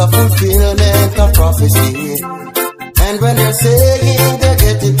 It's a fulfillment of prophecy. And when they're saying they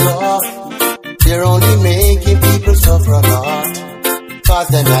get it tough, they're only making people suffer a lot. Cause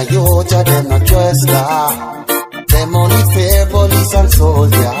them a youth, them not just that. Them only fear police and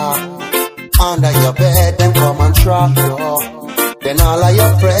soldier. Under your bed, them come and trap you. Then all of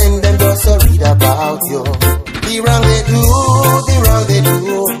your friends, them just read about you. The wrong they do, the wrong they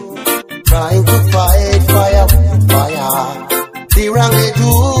do. Trying to fight fire with fire. The wrong they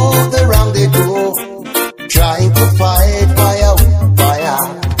do, the wrong they do. Trying to fight fire with fire.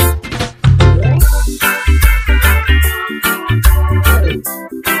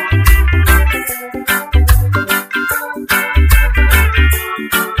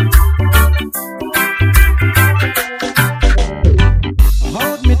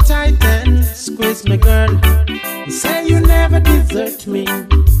 Hold me tight and squeeze me, girl. Say you never desert me.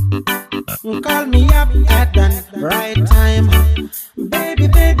 Call me up at the right time. Baby,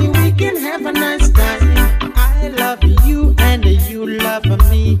 baby, we can have a nice time. I love you and you love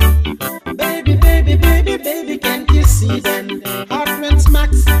me. Baby, baby, baby, baby, can't you see then? Hot when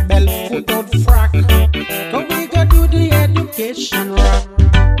smacks, bell foot out frack. But we go do the education rock.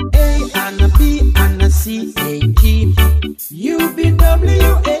 A and a B and a C, A, G. U, B,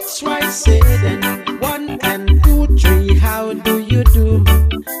 W, X, Y, Z. Then 1 and 2, 3, how do you do?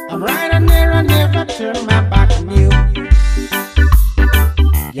 I'm right on there, I never turn my back on you.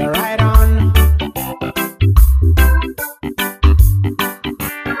 You're right on.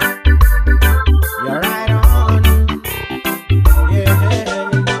 You're right on. Yeah.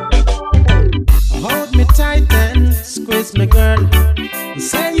 Hold me tight and squeeze me, girl.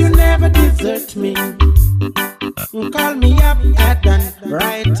 Say you never desert me. Call me up at the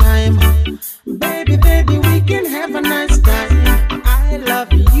right time. Baby, baby, we can have a nice time. I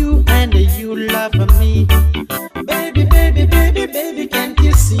love you and you love me. Baby, baby, baby, baby, can't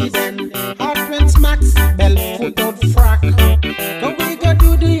you see then? Hot when smacks, bell foot out frack. But we go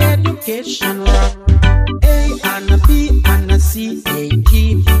do the education rock. A and a B and a C, A,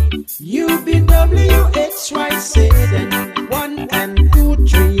 G. U, B, W, X, Y, Z. Then 1 and 2,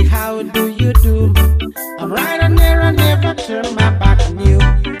 3, how do you do? I'm right on there, I never turn my back on you.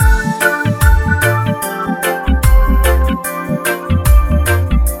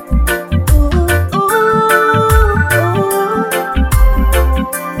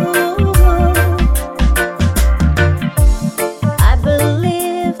 I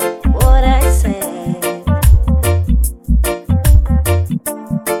believe what I said.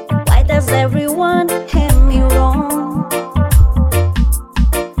 Why does everyone hate me wrong?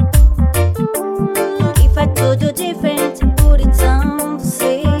 If I told you different, would it sound the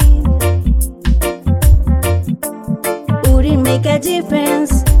same? Would it make a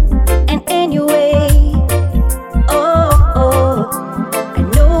difference in any way? Oh, I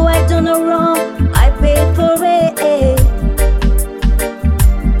know I done no wrong, I paid for it.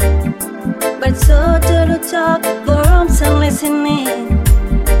 But so do the talk, for I'm still listening.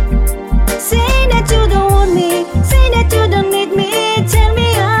 Say that you don't want me, say that you don't need me. Tell me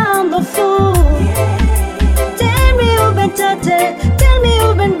I'm the fool. Tell me you've been touched, tell me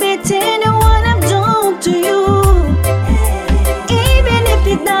you've been beaten, and what I've done to you. Even if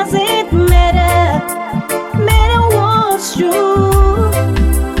it doesn't matter, matter what's true.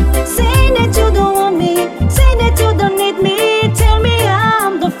 Say that you don't want me, say that you don't need me. Tell me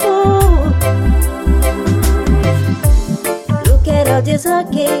I'm the fool. Look at all this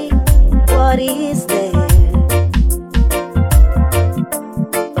hockey, what is there?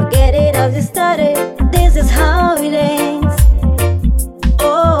 Forget it as it started, this is how it ends.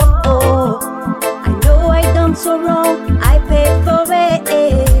 Oh, I know I done so wrong, I paid for it.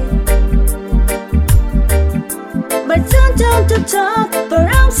 But don't turn to talk, for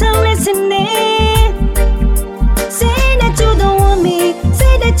I'm still listening. Say that you don't want me,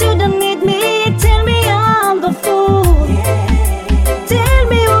 say that you don't need me. Tell me I'm the fool. Tell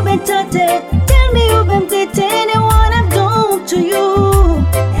me you've been touched, tell me you've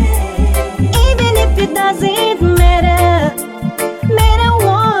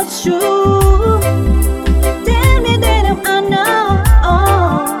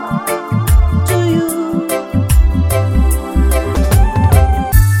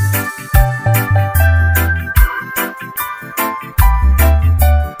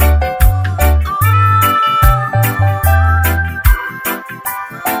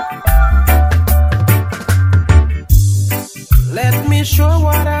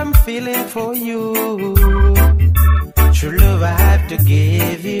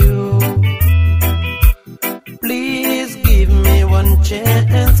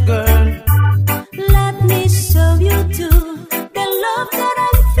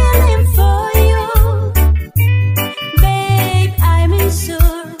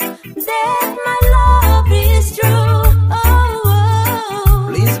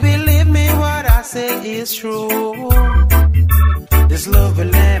is true. This love will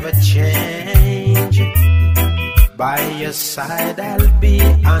never change. By your side I'll be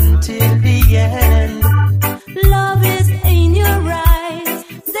until the end. Love is in your eyes,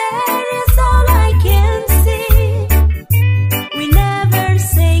 that is all I can see. We never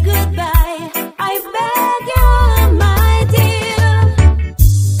say goodbye, I beg you, my dear.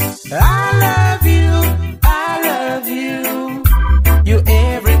 I love you, you're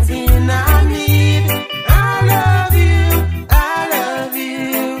everything I need. I love you,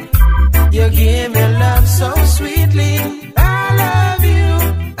 you give me love so sweetly. I love you,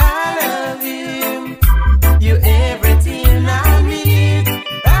 you're everything I need.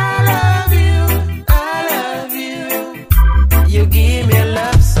 I love you, you give me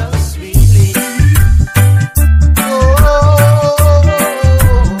love so sweetly.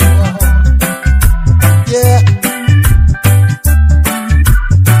 Yeah.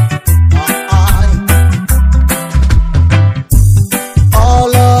 All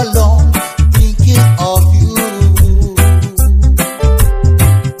alone, thinking of you.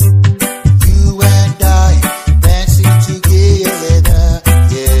 You and I dancing together.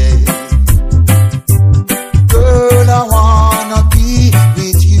 Yeah. Girl, I wanna be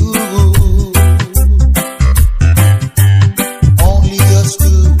with you. Only us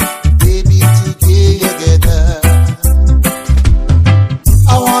two, baby, together.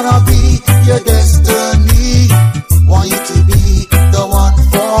 I wanna be your destiny. Want you to be the one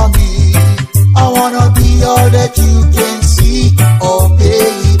for me. I wanna be all that you can see, oh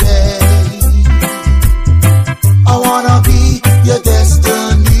baby. I wanna be your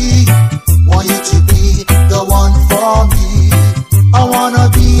destiny. Want you to be the one for me. I wanna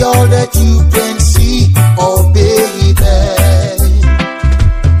be all that you can see, oh baby.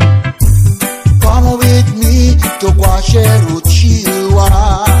 Come with me to Guasheruchiwa.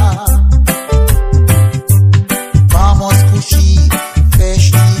 Vamos curtir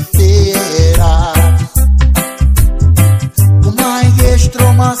festa-feira. O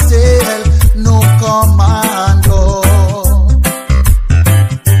maestro Marcel no comando,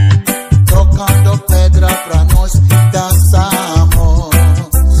 tocando pedra pra nós dançamos.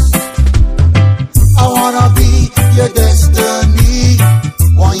 I wanna be your destiny.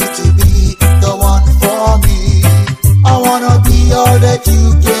 Want you to be the one for me. I wanna be all that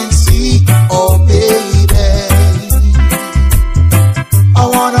you can see, oh baby. I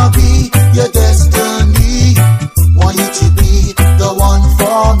wanna be your destiny. Want you to be the one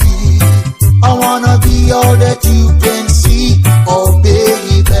for me. I wanna be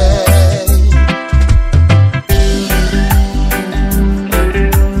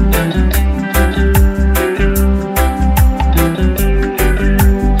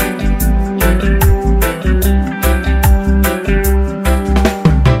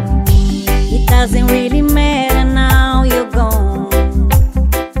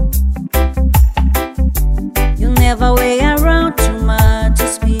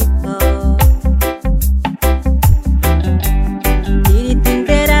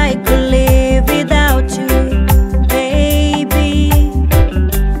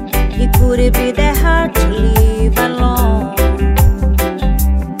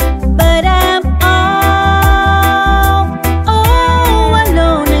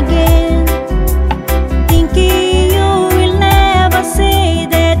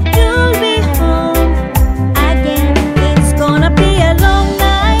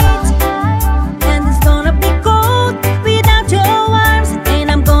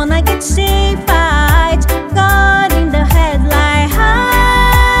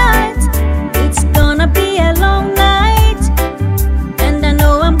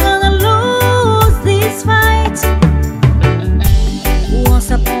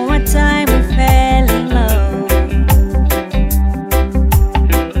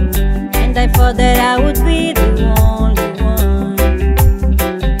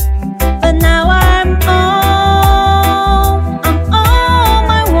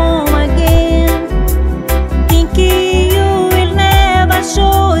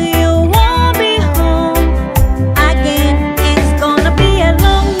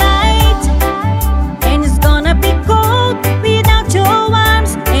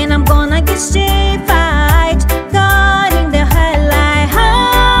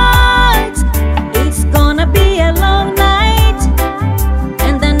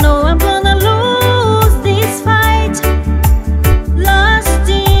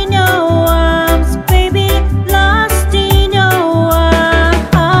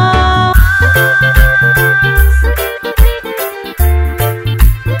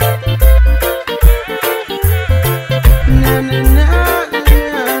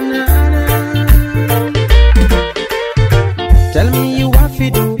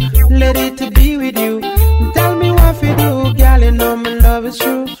love is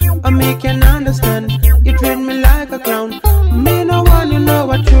true. I make you understand. You treat me like a clown. Me no one, you know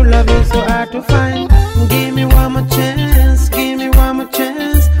what true love is so hard to find. Give me one more chance, give me one more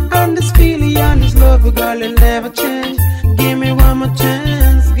chance. And this feeling and this love, girl, it'll never change. Give me one more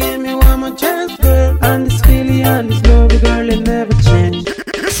chance, give me one more chance, girl. And this feeling and this love, girl, it'll never change.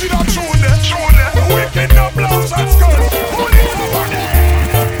 You see that tune, waking up blouse and skirt. Pull it over there.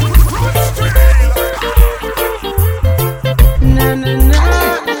 Na na na.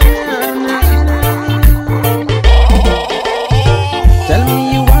 Tell me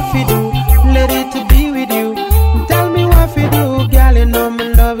you what we do, let it to be with you. Tell me what we do, girl, you know my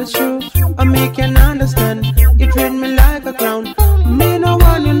love is true. I make you understand, you treat me like a clown. Me no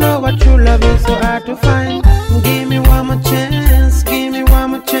one, you know what true love is so hard to find. Give me one more chance, give me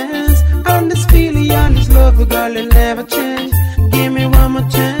one more chance. And this feeling and this love, girl, it'll never change. Give me one more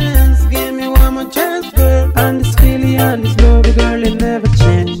chance, give me one more chance, girl. And this feeling and this love, girl, it'll never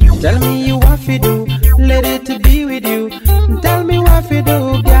change. Tell me you what we do, let it to be with you. Tell me what we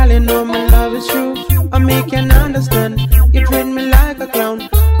do, girl, you know my love is true. I make you understand, you treat me like a clown.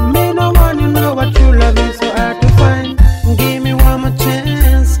 Me no one, you know what true love is so hard to find. Give me one more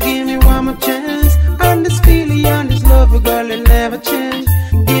chance, give me one more chance. And this feeling and this love, girl, it'll never change.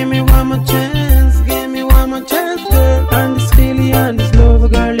 Give me one more chance, give me one more chance, girl. And this feeling and this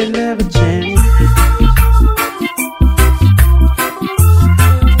love, girl, it'll never change.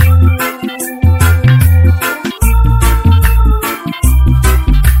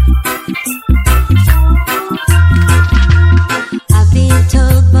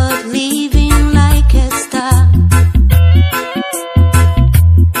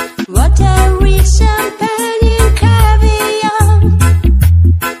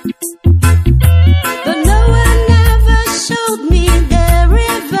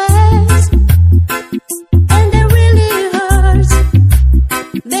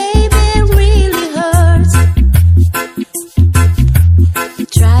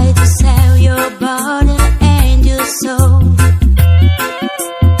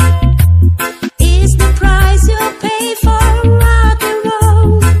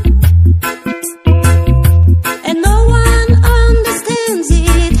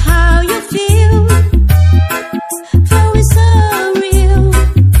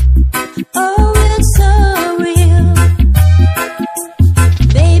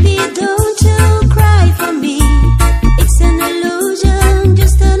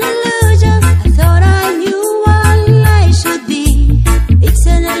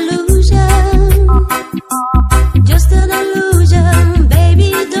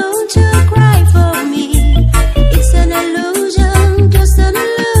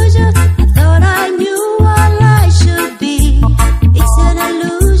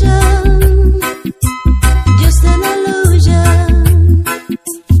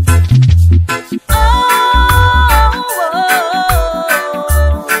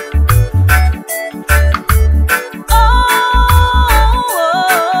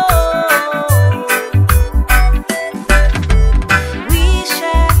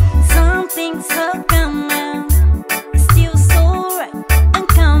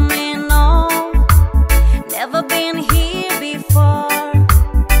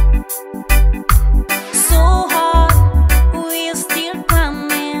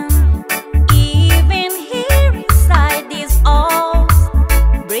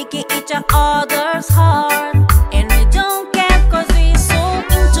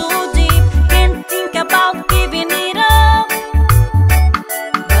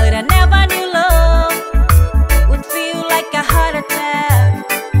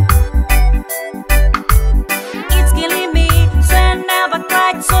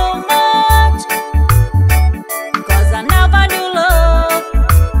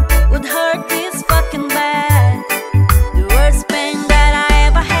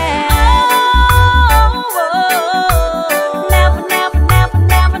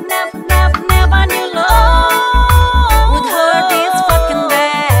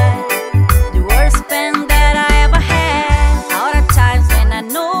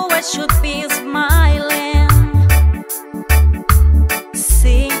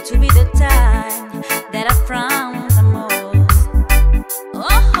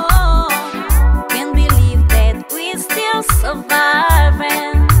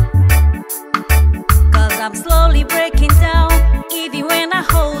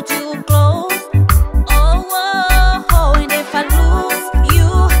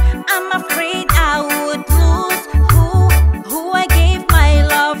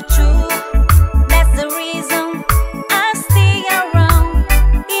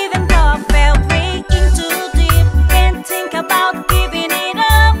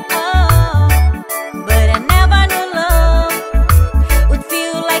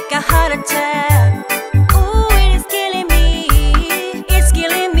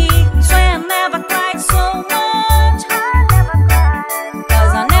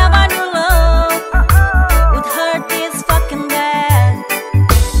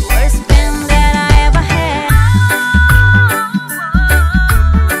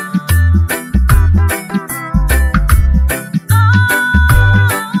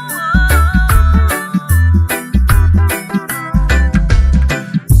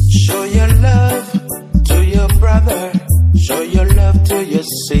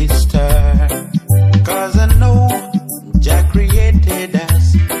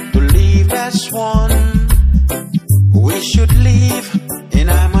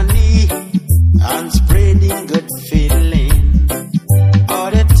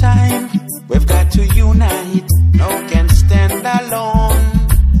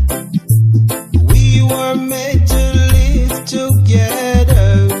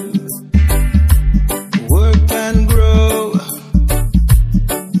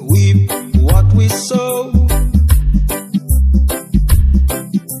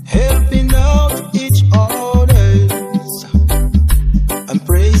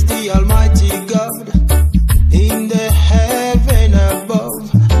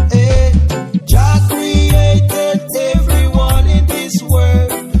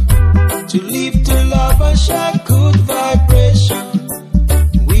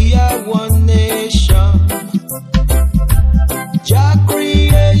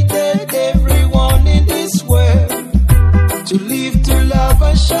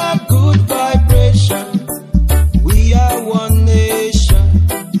 a good vibration. We are one nation.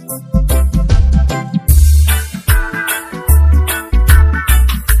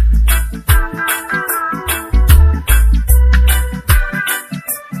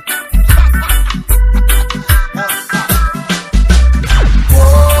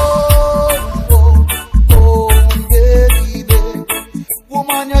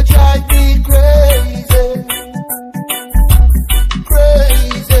 Woman, you drive me crazy,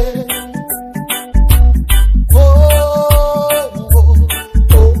 crazy.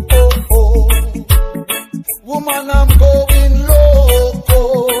 Woman, I'm going loco,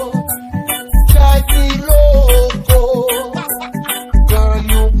 drive me loco. Girl,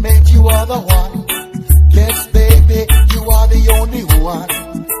 you make you are the one. Yes, baby, you are the only one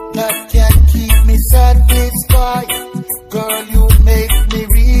that can keep me satisfied. Girl, you make me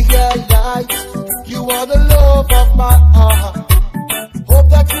realize you are the love of my heart. Hope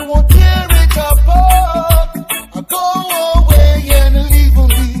that you won't tear it apart or go away and leave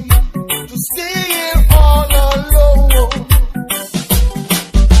me to stay here all alone.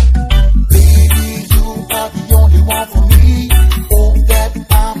 Baby, you are the only one for me. Oh, that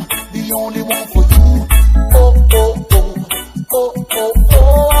I'm the only one for you. Oh, oh, oh, oh, oh,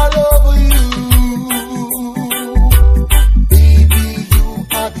 oh, I love you. Baby, you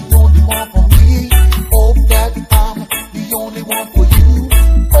are the only one for me. Oh, that I'm the only one for you.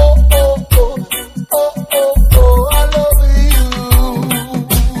 Oh, oh, oh, oh, oh, oh, I love you.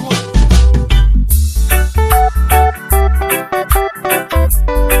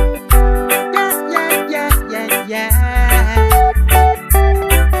 Yeah, yeah, yeah.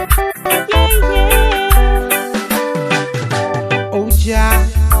 Oh, Jah,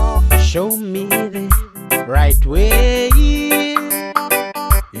 show me the right way.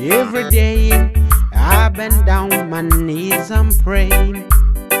 Every day I bend down my knees and pray.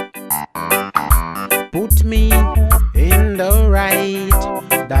 Put me in the right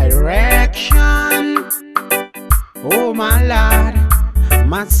direction. Oh, my Lord,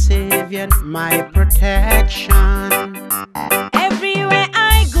 my Savior, my protection. Everywhere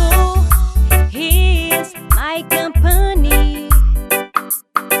I go, He is my company,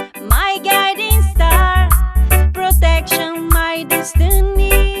 my guiding star, protection, my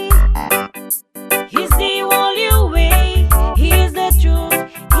destiny. He's the only way, He is the truth,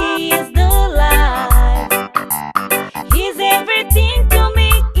 He is the life. He's everything to me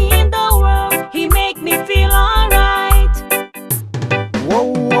in the world, He make me feel alright. Whoa,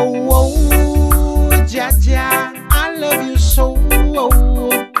 whoa, whoa, Jah, Jah, I love you so. Whoa,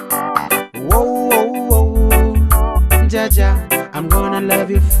 whoa, whoa, Jah, Jah, I'm gonna love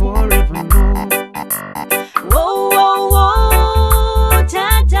you forevermore. Whoa, whoa, whoa,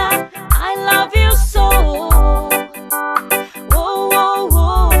 Jah, Jah, I love you so. Whoa, whoa,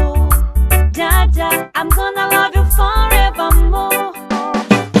 whoa, Jah, Jah, I'm gonna love you forevermore.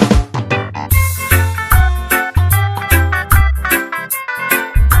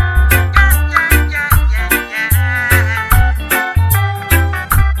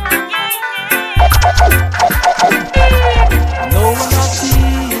 No one has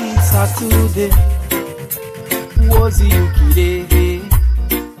seen Saturday was Yukide.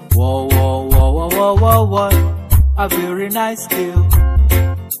 Whoa, whoa, whoa, whoa, whoa, whoa, whoa, a very nice girl.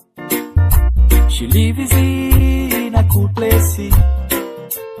 She lives in a cool place.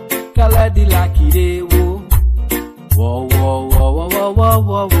 Kaladi Lakide, whoa, whoa, whoa, whoa, whoa, whoa, whoa,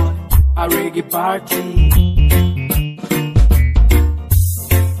 whoa, whoa, a reggae party.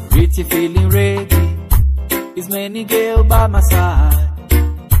 Pretty feeling reggae. Is many girls by my side,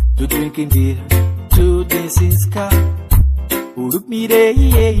 to drinking beer, to dancing ska. Look me there,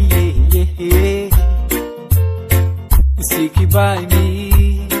 yeah, yeah, yeah. You sticky by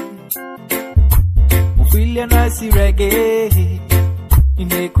me. I feel ya nice reggae.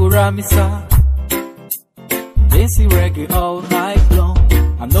 In a kuramisa, dancing reggae all night long.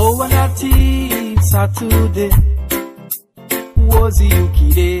 I know when I team Saturday was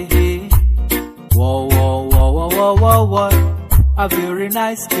Yukide. Whoa, whoa, whoa, whoa, whoa, whoa, whoa, a very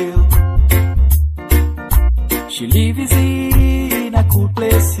nice girl. She lives in a cool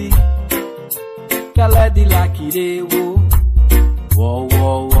place. Kaladi Lakide, whoa, whoa,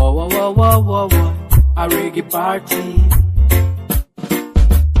 whoa, whoa, whoa, whoa, whoa, whoa, whoa, a reggae party.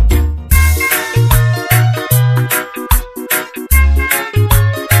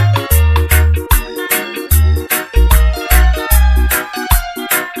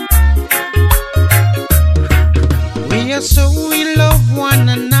 We are so in love one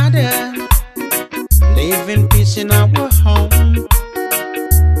another, live in peace in our home.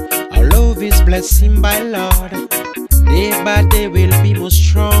 Our love is blessed by Lord, day by day we'll be more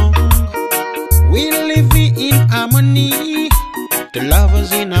strong.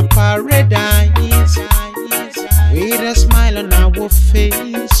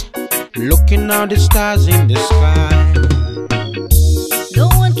 are the stars in the sky. No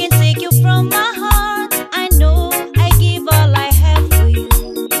one can take you from my heart. I know I give all I have for you.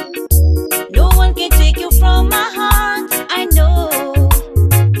 No one can take you from my heart. I know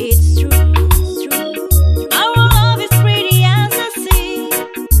it's true. Our love is pretty as the sea,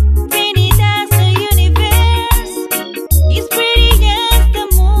 painted as the universe. It's pretty as the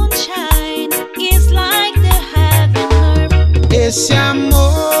moonshine. It's like the heaven earth. Esse amor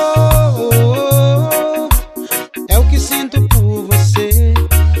é o que sinto por você.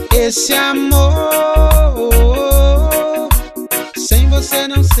 Esse amor, sem você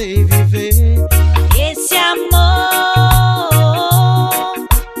não sei viver. Esse amor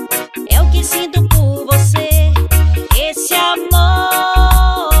é o que sinto por você. Esse amor,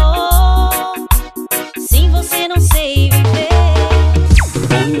 sem você não sei viver.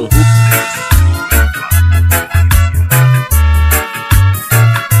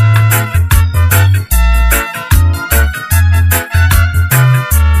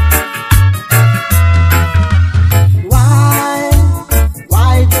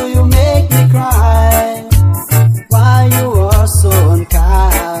 Why do you make me cry? Why you are so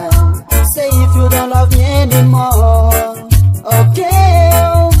unkind? Say if you don't love me anymore,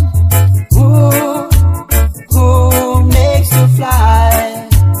 okay? Who makes you fly?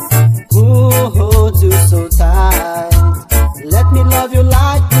 Who holds you so tight? Let me love you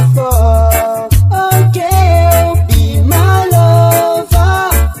like before, okay? Be my lover,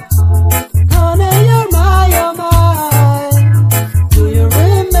 honey, you're mine. Do you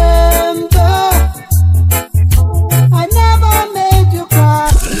remember? I never made you cry.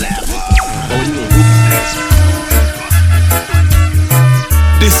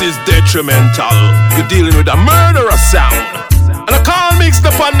 This is detrimental. You're dealing with a murderous sound. And I call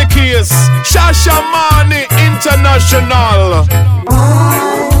Mixtape on the case. Shashamane International.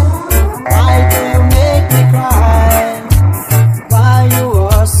 Why do you make me cry? Why you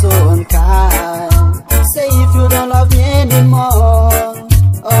are so unkind? Say if you don't love me anymore,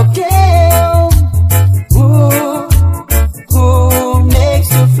 okay? Who makes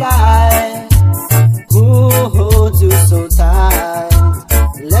you fly? Who holds you so tight?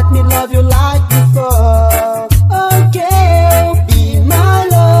 Let me love you like before, okay? Be my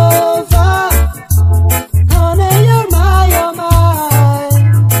lover, honey, you're mine.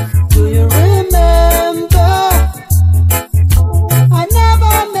 Do you remember? I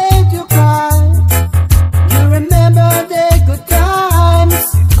never made you cry. You remember the good times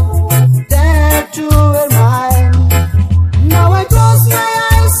that you were mine. Now I close my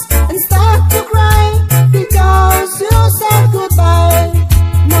eyes and start to cry because you said goodbye.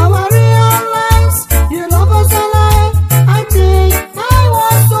 Now I realize your love was a lie. I think I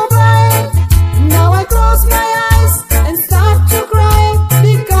was so blind. Now I close my eyes and start to cry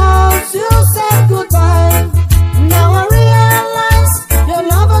because you said goodbye. Now I realize your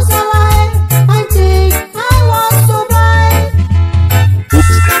love was a lie. I think I was so blind.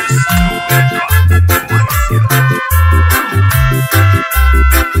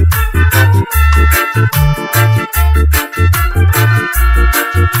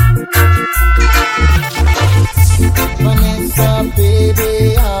 Vanessa,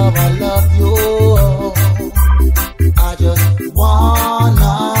 baby, how I love you. I just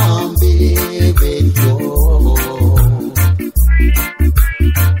wanna be with you.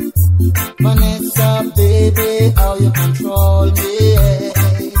 Vanessa, baby, how you control me.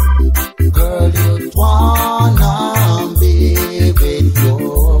 Girl, you wanna be with you.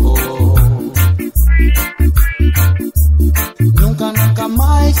 Nunca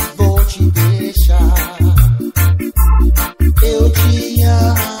mais vou te deixar. Eu te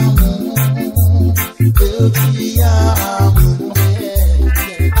amo,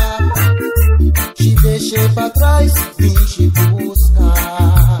 te deixei pra trás, vim te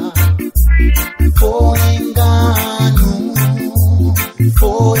buscar. Foi engano.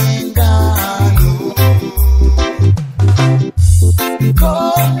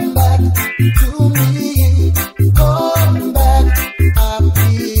 Come back to me, come back,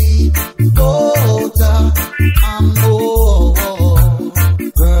 happy, Bota, I'm old.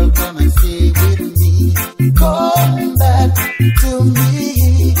 Girl, come and stay with me. Come back to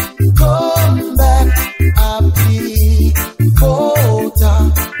me, come back, happy, Bota,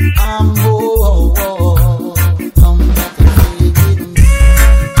 I'm old. Come back and stay with me.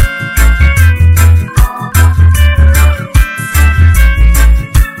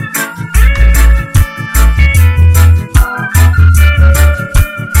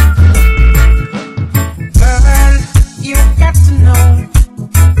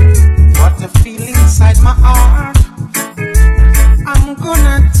 inside my heart. I'm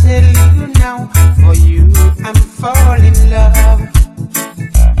gonna tell you now.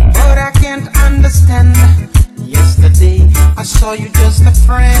 saw you just a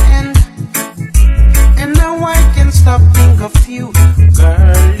friend, and now I can't stop thinking of you.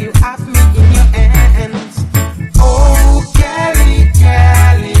 Girl, you have me in your hands. Oh, Kelly,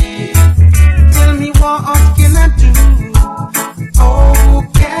 Kelly, tell me what can I do? Oh,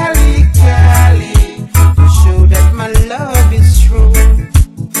 Kelly, Kelly, to show that my love is true.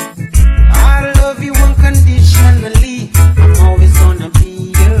 I love you unconditionally. I'm always gonna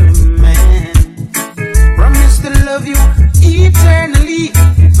be your man. Promise to love you eternally,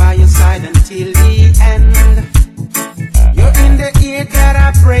 by your side until the end. You're in the ear that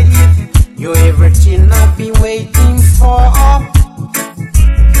I breathe. You're everything I've been waiting for.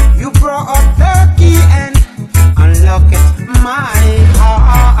 You brought up the key and unlocked my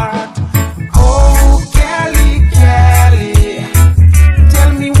heart. Oh, Kelly, Kelly,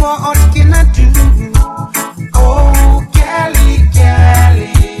 tell me what can I do? Oh, Kelly,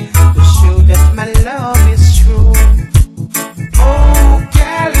 Kelly, to show that my love is true. Oh,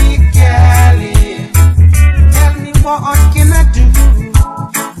 Kelly, Kelly, tell me what can I do?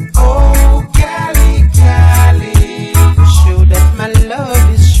 Oh, Kelly, Kelly, to show that my love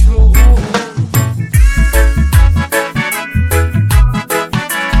is true.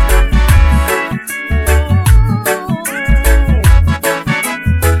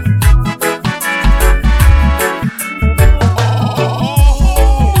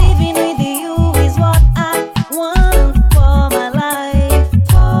 Living with you is what I want for my life,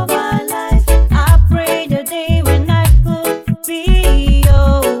 for my life. I pray the day when I could be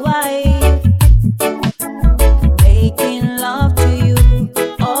your wife, making love to you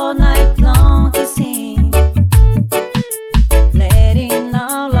all night long, kissing, letting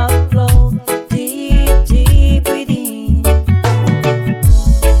our love flow deep, deep within.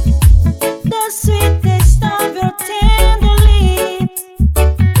 The sweet taste of your tender lips.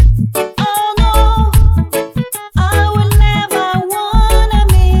 Oh no, I will never wanna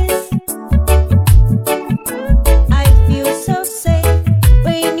miss. I feel so safe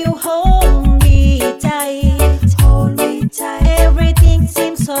when you hold me tight. Hold me tight. Everything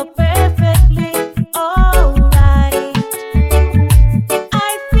seems so perfectly alright.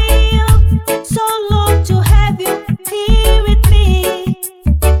 I feel so low to have you here with me.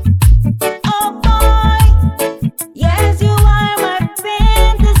 Oh boy, yes, you are my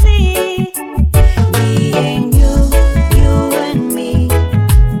fantasy. Me and you and me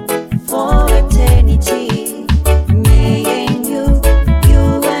for eternity. Me and you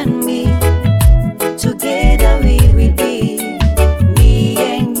and me, together we will be. Me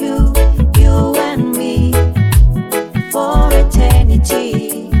and you and me for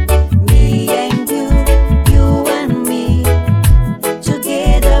eternity. Me and you and me,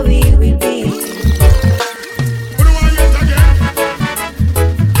 together we will be.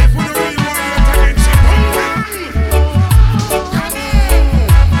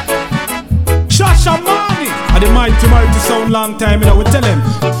 Shashamane, and the mighty sound long time, you know, we tell him.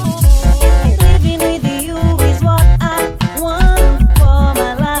 Living with you is what I want for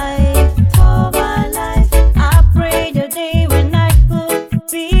my life, for my life. I pray the day when I could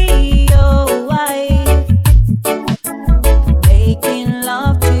be your wife, making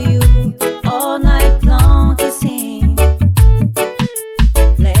love to you all night long, kissing,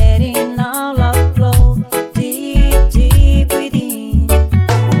 letting our love flow deep, deep within.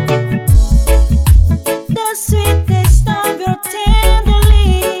 The sweet taste of your tender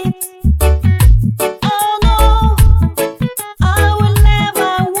lips. Oh no, I will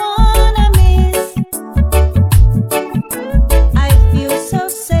never wanna miss. I feel so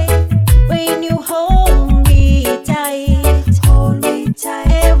safe when you hold me tight. Hold me tight.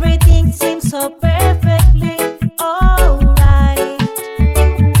 Everything seems so perfectly alright.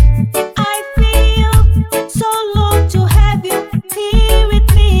 I feel so low to have you here with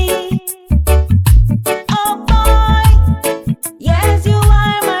me. Oh boy, yes, you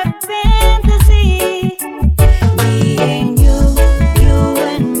are my fantasy. Me and you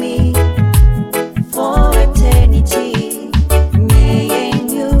and me for eternity. Me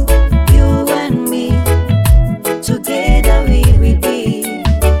and you and me, together we will be.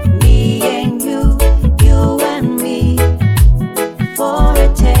 Me and you and me for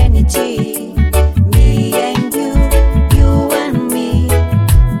eternity. Me and you and me,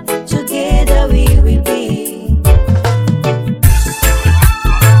 together we will be.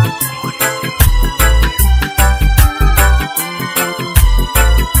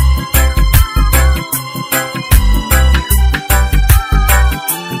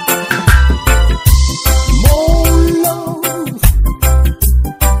 More love,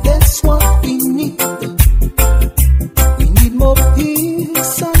 that's what we need. We need more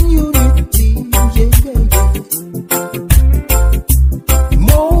peace and unity. Yeah, yeah, yeah.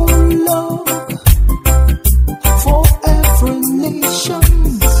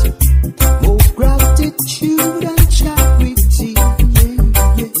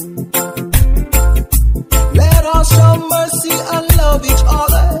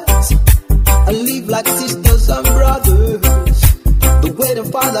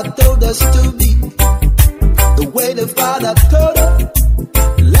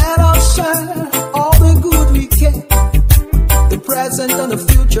 present and the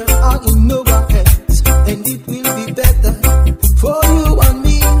future are in our hands, and it will be better for you and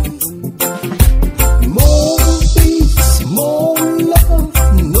me. More peace, more love,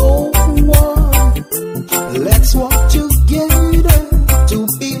 no war. Let's work together to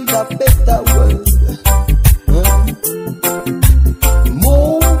build a better world.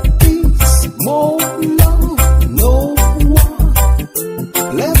 More peace, more love, no war.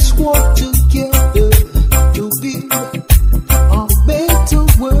 Let's work together to build a better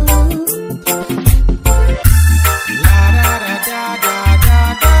world. La da da da da da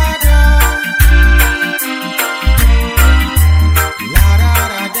da da. La da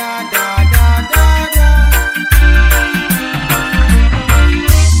da da da da da da.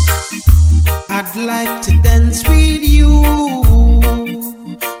 I'd like to dance with you,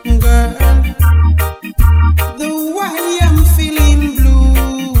 girl. The way I'm feeling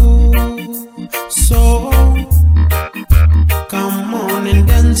blue, so come on and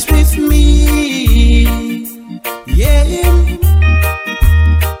dance with me, yeah.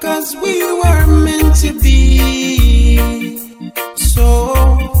 'Cause we were meant to be, so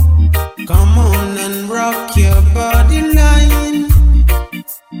come on and rock your body line,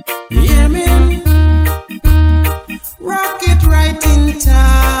 yeah, man. Rock it right in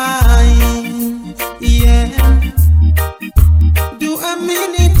time, yeah. Do a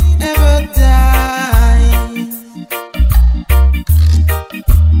minute ever die?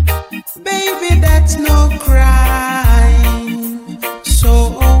 Baby, that's no crime. So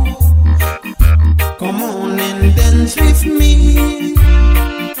come on and dance with me,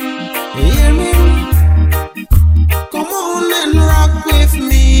 hear me? Come on and rock with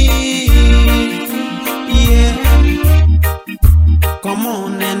me, yeah. Come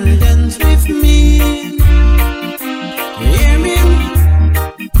on and dance with me, hear me?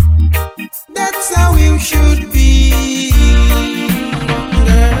 That's how you should be,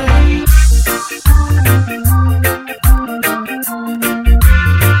 girl.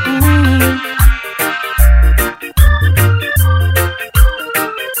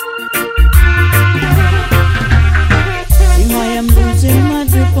 I am losing my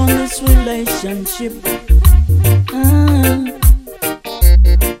grip on this relationship.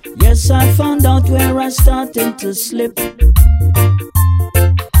 Yes, I found out where I started to slip.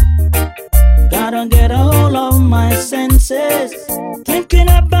 Gotta get a hold of my senses, thinking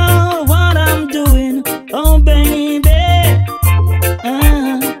about what I'm doing. Oh baby,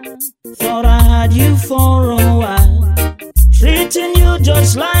 thought I had you for a while, treating you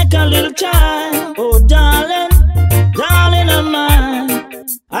just like a little child. Oh darling, darling of mine,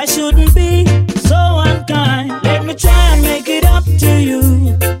 I shouldn't be so unkind. Let me try and make it up to you.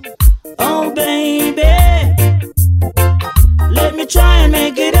 Oh baby, let me try and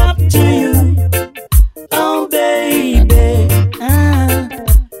make it up to you. Oh baby,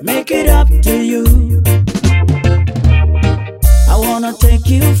 make it up to you. I wanna take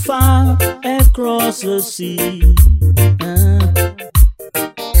you far across the sea,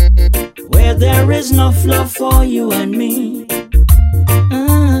 where there is no love for you and me.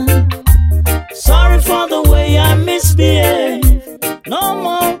 Sorry for the way I misbehave. No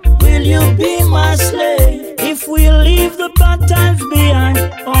more will you be my slave. If we leave the bad times behind,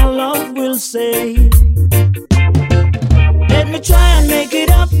 our love will save. Let me try and make it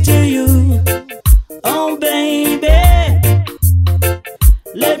up to you. Oh baby,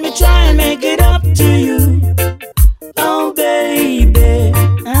 let me try and make it up to you. Oh baby,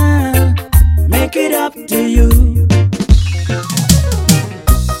 make it up to you.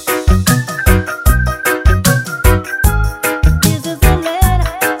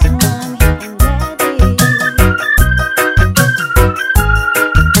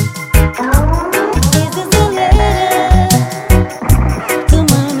 To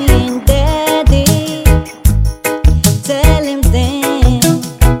my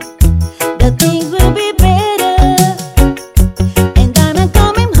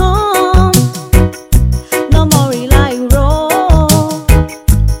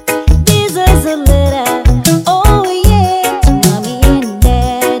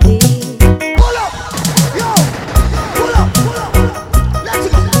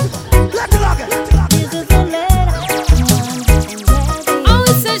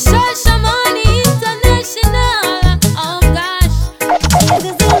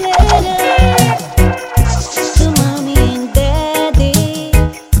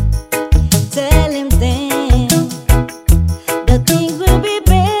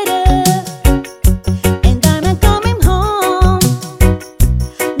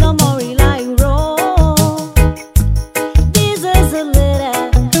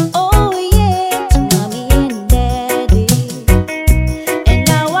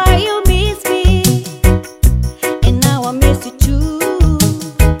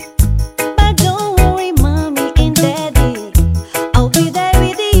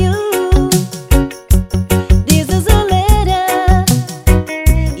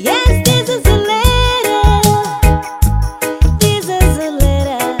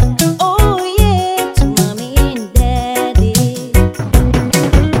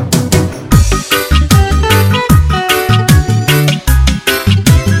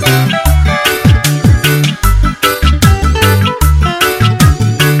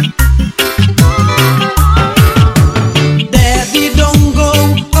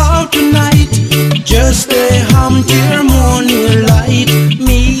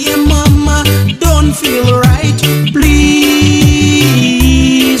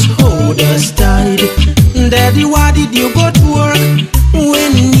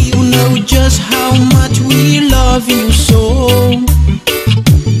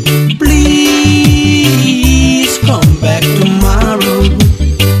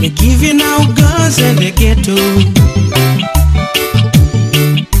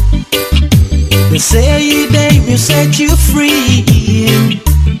say they will set you free.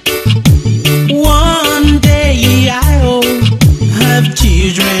 One day I'll have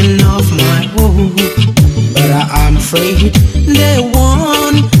children of my own, but I'm afraid they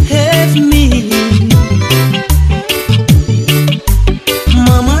won't have me.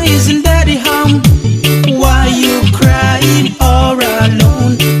 Mama, isn't daddy home? Why you crying all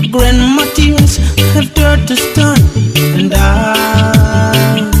alone? Grandma tears have dirt to stone, and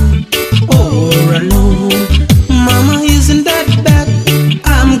I'm all alone. Mama, isn't that bad?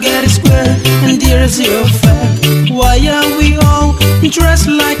 I'm getting square, and here's your fact. Why are we all dressed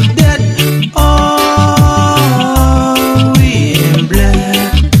like that? Oh, we in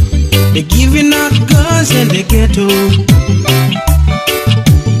black. They're giving out guns in the ghetto.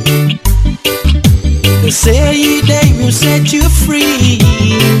 They say they will set you free.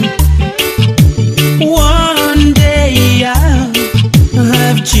 One day I'll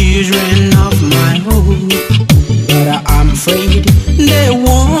have children of my own, but I'm afraid they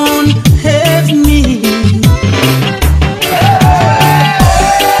won't have me.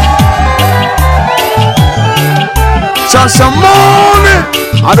 Shashamane,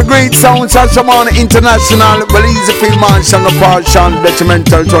 and the great sound Shashamane International, release the film mansion, the partial,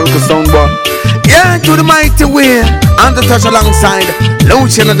 detrimental, Tulka sound, but yeah, to the mighty way, and the touch alongside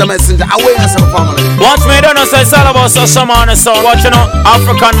Lucian and the messenger, away as a family. Watch me, don't know, say it's all about Shashamane sound, watch you know,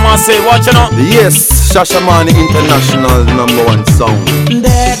 African massive, watch you know. Yes, Shashamane International, #1 sound.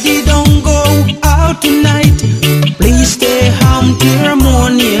 Daddy, don't go out tonight, please stay home till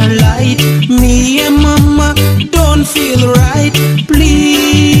morning light. Me and mama don't feel right,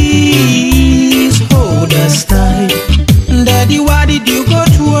 please hold us tight. Daddy, why did you go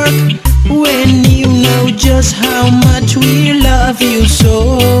to work when you know just how much we love you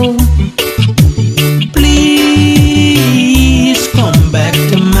so? Please come back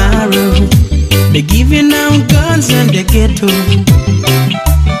tomorrow. They're giving out guns in the ghetto.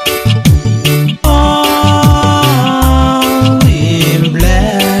 All in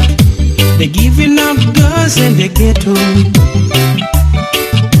black. They're giving out guns in the ghetto.